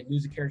 and if you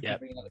lose a character, you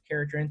bring another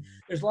character in.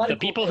 There's a lot of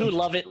people who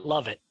love it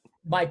love it.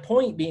 My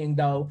point being,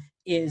 though,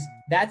 is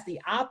that's the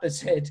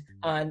opposite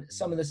on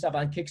some of the stuff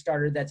on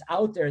Kickstarter that's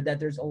out there, that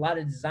there's a lot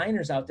of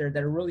designers out there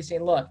that are really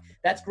saying, look,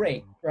 that's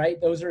great,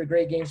 right? Those are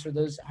great games for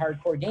those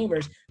hardcore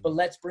gamers, but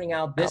let's bring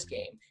out this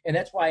game. And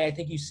that's why I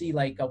think you see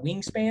like a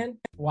Wingspan,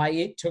 why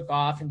it took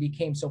off and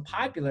became so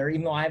popular,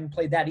 even though I haven't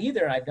played that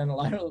either. I've done a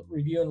lot of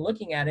review and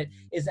looking at it,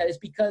 is that it's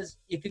because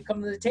it could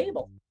come to the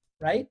table,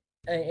 right?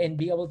 And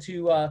be able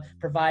to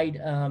provide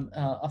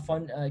a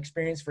fun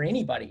experience for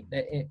anybody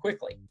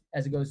quickly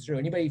as it goes through.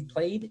 Anybody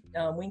played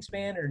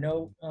Wingspan or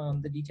know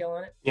the detail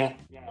on it? Yeah,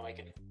 I like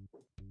it.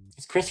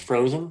 Is Chris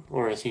frozen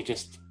or is he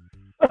just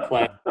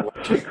quiet?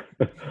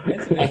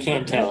 I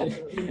can't tell.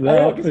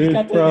 No, he's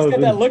got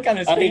that look on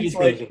his face. I think he's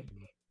frozen.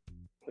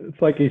 It's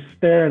like he's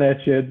staring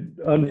at you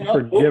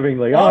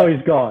unforgivingly. Oh,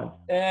 he's gone.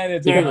 And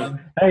it's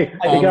gone. Hey,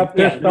 he got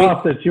pissed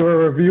off that you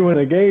were reviewing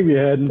a game you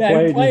hadn't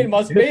played. Played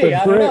must be.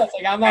 I don't know. It's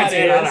like, I'm out of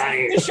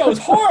here. This show's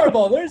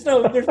horrible. There's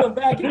no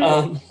backing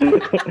up.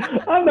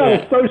 I'm not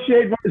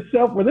associating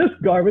myself with this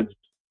garbage.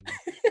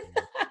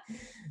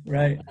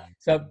 Right.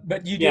 So,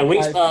 but you. Yeah,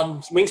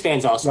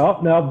 Wingspan's awesome. Oh,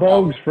 now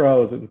Bogue's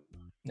frozen.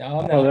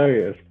 No. Oh, there he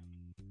is.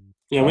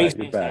 Yeah,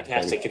 Wingspan's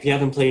fantastic. If you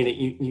haven't played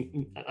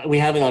it, we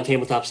have it on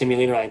Tabletop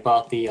Simulator. I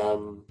bought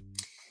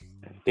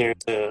there's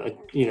a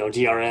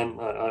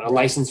DRM, a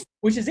license.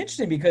 Which is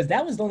interesting because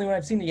that was the only one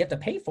I've seen that you have to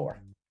pay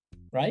for,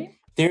 right?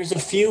 There's a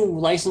few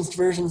licensed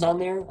versions on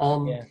there.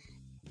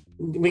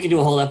 We could do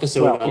a whole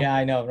episode. Yeah,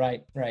 I know.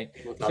 Right.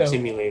 Tabletop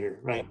Simulator,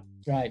 right?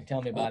 Right.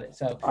 Tell me about it.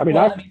 So,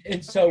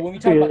 and so when we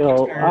talk about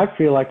Kickstarter, I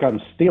feel like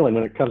I'm stealing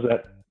when it comes to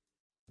that.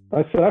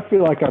 I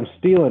feel like I'm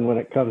stealing when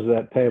it comes to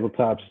that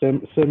Tabletop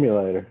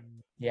Simulator.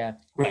 Yeah.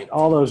 Right.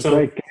 All those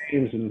great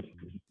games and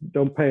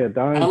don't pay a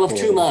dime. I'm of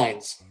two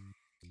minds.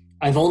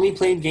 I've only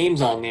played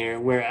games on there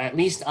where at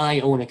least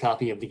I own a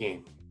copy of the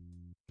game.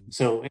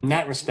 So in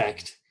that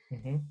respect,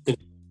 the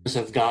developers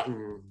have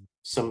gotten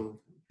some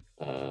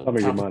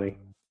of your money.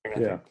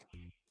 Yeah.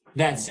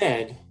 That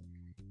said,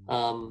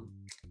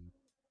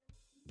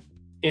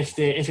 if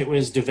it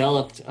was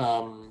developed,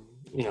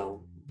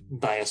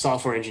 by a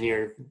software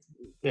engineer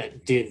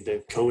that did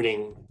the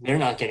coding, they're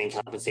not getting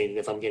compensated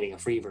if I'm getting a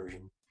free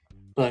version.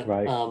 But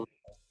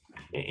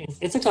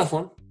it's a tough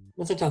one.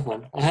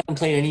 I haven't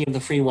played any of the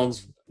free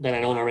ones that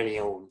I don't already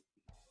own.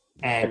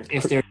 And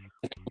if they're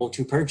available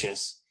to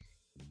purchase,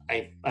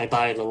 I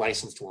buy the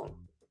licensed one.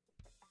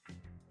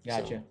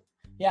 Gotcha. So.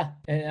 Yeah,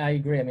 and I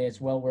agree. I mean, it's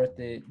well worth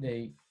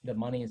the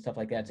money and stuff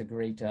like that. It's a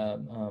great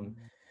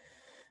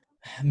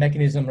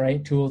mechanism,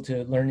 right? Tool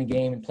to learn the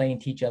game and play and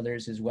teach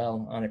others as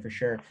well on it for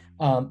sure.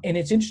 And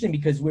it's interesting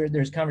because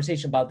there's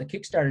conversation about the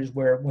Kickstarters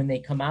where when they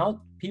come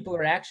out, people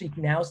are actually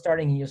now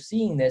starting, and you're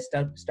seeing this,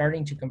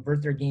 starting to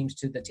convert their games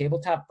to the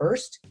tabletop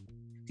first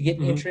to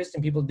get interest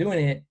in people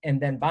doing it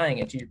and then buying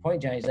it. To your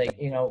point, Johnny, is like,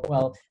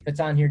 well, if it's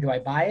on here, do I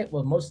buy it?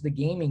 Well, most of the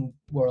gaming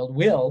world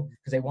will,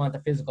 because they want the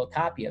physical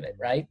copy of it,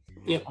 right?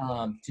 Yep.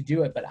 To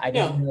do it. But I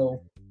don't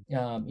know,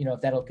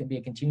 if that'll be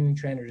a continuing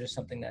trend or just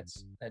something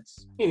that's.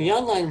 The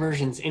online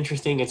version's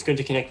interesting. It's good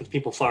to connect with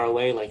people far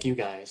away like you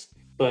guys.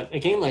 But a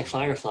game like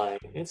FireFly,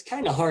 it's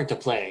kind of hard to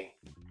play.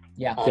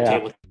 Yeah. On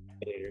table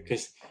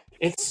because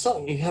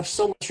you have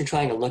so much you're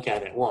trying to look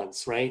at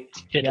once, right?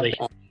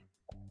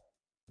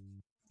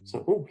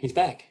 So, he's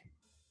back.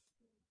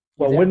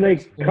 Well, when they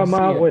come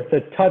out with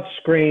the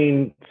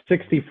touchscreen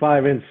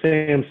 65-inch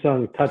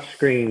Samsung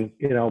touchscreen,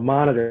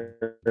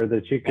 monitor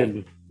that you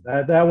can,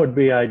 that would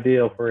be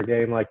ideal for a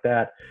game like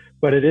that.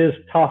 But it is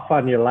tough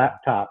on your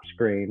laptop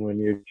screen when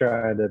you're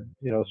trying to,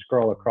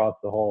 scroll across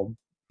the whole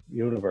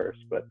universe.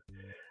 But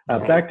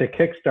back to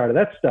Kickstarter,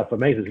 that stuff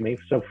amazes me.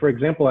 So, for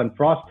example, on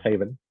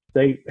Frosthaven,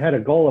 they had a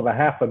goal of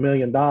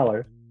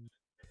 $500,000,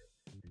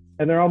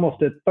 and they're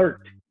almost at $13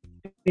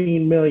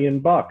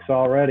 million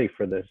already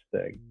for this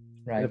thing.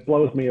 Right. It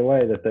blows me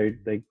away that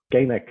they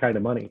gain that kind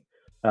of money.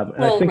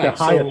 And I think the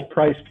highest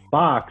priced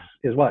box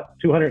is what,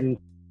 $260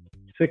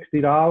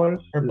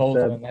 for both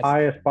of them.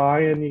 Highest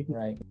buy-in.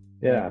 Right.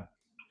 Yeah,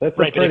 that's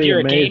a pretty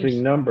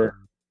amazing number.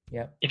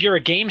 Yeah. If you're a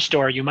game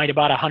store, you might have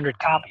bought 100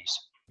 copies.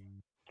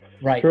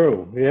 Right.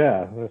 True.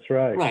 Yeah, that's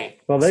right. Right.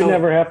 Well, they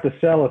never have to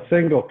sell a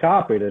single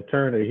copy to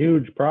turn a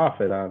huge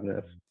profit on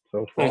this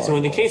so far. Right. So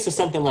in the case of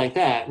something like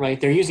that, right,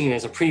 they're using it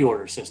as a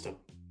pre-order system.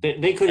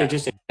 They could have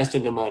just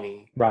invested the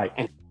money, right,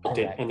 and sold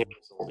it, and they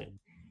sold it.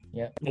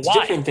 Yeah. It's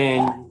different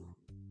than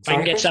if I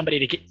can get somebody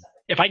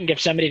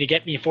to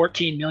get me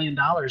 $14 million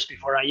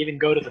before I even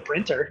go to the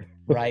printer.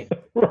 Right.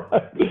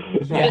 Right.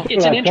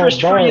 It's an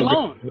interest-free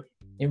loan.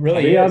 It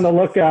really Be is. on the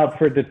lookout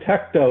for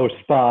Detecto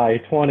Spy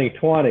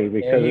 2020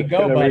 because it's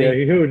going to be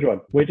a huge one.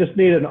 We just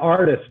need an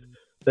artist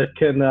that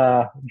can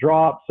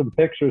draw up some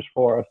pictures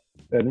for us.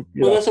 And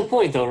that's the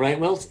point, though, right?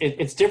 Well,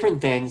 it's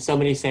different than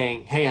somebody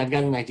saying, "Hey, I've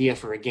got an idea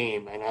for a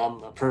game, and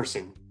I'm a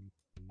person,"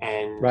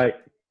 and right.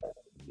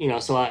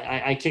 So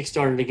I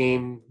kickstarted a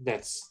game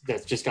that's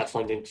just got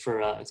funded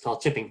for. It's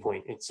called Tipping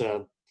Point. It's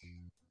a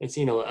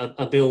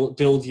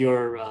build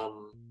your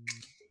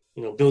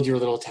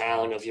little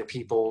town of your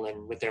people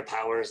and with their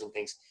powers and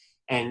things.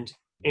 And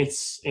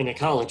it's an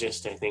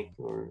ecologist, I think,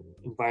 or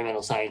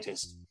environmental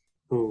scientist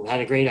who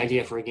had a great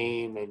idea for a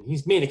game, and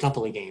he's made a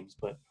couple of games,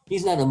 but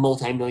he's not a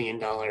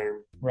multi-million-dollar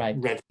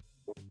revenue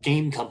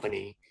game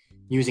company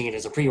using it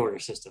as a pre-order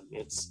system.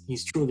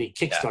 He's truly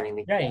kickstarting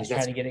the game. Yeah, he's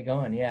trying to get it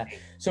going, yeah.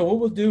 So what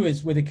we'll do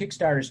is with the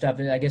Kickstarter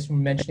stuff, I guess we're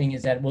mentioning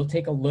is that we'll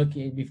take a look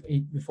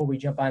before we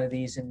jump onto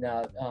these and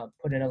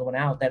put another one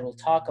out, that we'll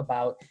talk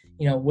about,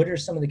 what are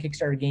some of the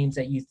Kickstarter games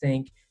that you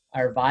think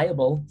are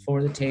viable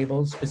for the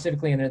table,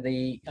 specifically under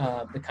the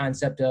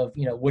concept of,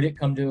 would it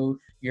come to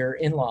your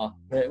in-law?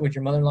 Would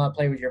your mother-in-law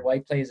play? Would your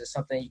wife play? Is it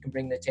something you can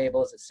bring to the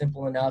table? Is it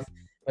simple enough?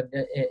 But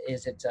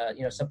is it,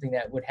 something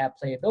that would have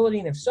playability?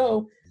 And if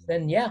so,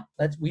 then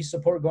we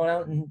support going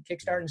out and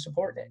Kickstarter and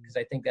supporting it, because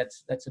I think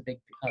that's a big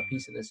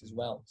piece of this as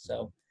well.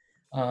 So,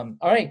 all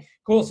right,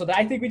 cool. So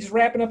I think we're just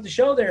wrapping up the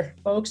show there,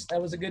 folks.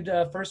 That was a good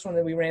first one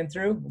that we ran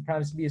through. We'll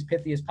promise to be as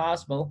pithy as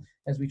possible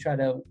as we try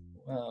to,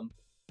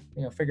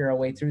 figure our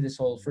way through this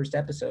whole first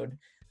episode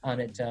on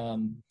it.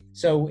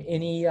 So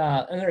any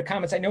other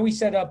comments? I know we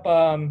set up,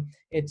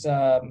 it's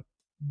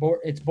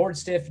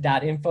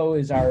boardstiff.info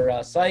is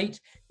our site.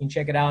 You can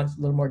check it out. It's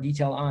a little more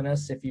detail on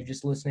us if you're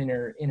just listening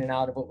or in and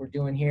out of what we're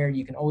doing here.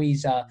 You can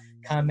always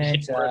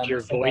comment.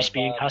 Your voice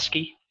being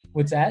husky?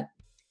 What's that?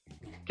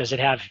 Does it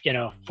have,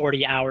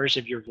 40 hours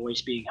of your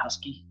voice being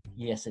husky?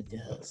 Yes, it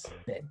does.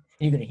 But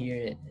you're going to hear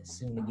it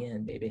soon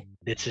again, baby.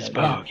 This is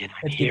Bogan.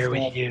 I'm here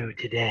with you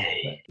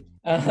today.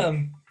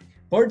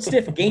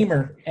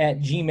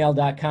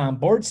 BoardStiffGamer@gmail.com.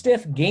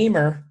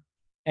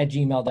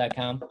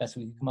 BoardStiffGamer@gmail.com. Best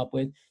we can come up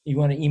with. If you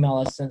want to email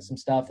us, send some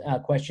stuff,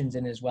 questions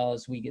in as well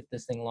as we get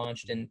this thing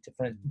launched, and to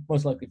friends,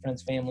 most likely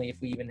friends, family,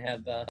 if we even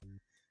have the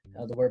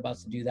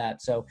whereabouts to do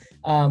that. So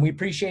we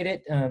appreciate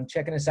it.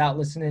 Checking us out,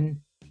 listening,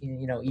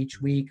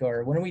 each week,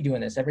 or when are we doing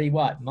this? Every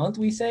month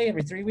we say?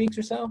 Every 3 weeks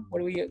or so?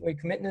 What are we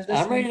committing to this?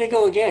 I'm ready to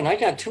go again. I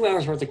got 2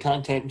 hours worth of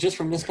content just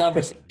from this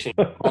conversation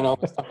on all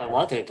the stuff I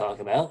wanted to talk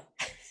about.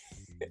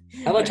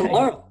 How about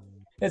tomorrow?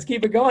 Let's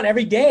keep it going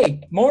every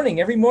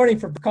morning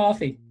for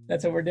coffee.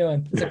 That's what we're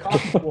doing. It's a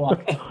coffee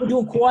talk. We're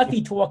doing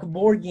coffee talk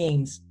board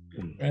games,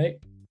 right?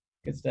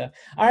 Good stuff.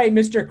 All right,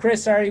 Mr.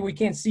 Chris, sorry we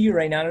can't see you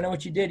right now. I don't know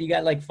what you did. You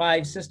got like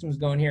 5 systems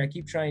going here. I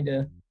keep trying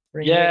to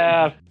bring you in.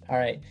 All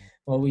right.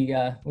 Well, we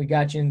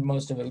got you in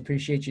most of it. We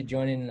appreciate you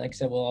joining. Like I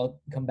said, we'll all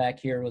come back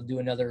here. We'll do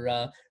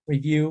another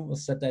review. We'll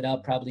set that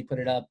up, probably put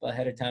it up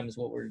ahead of time is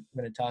what we're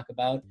going to talk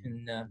about,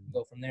 and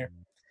go from there.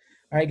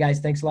 All right, guys.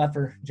 Thanks a lot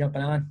for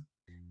jumping on.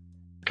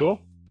 Cool.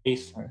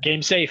 Peace. Right.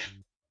 Game safe.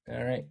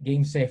 All right.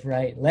 Game safe,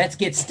 right. Let's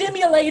get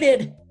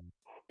stimulated.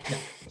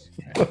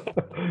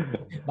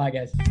 Bye,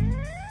 guys.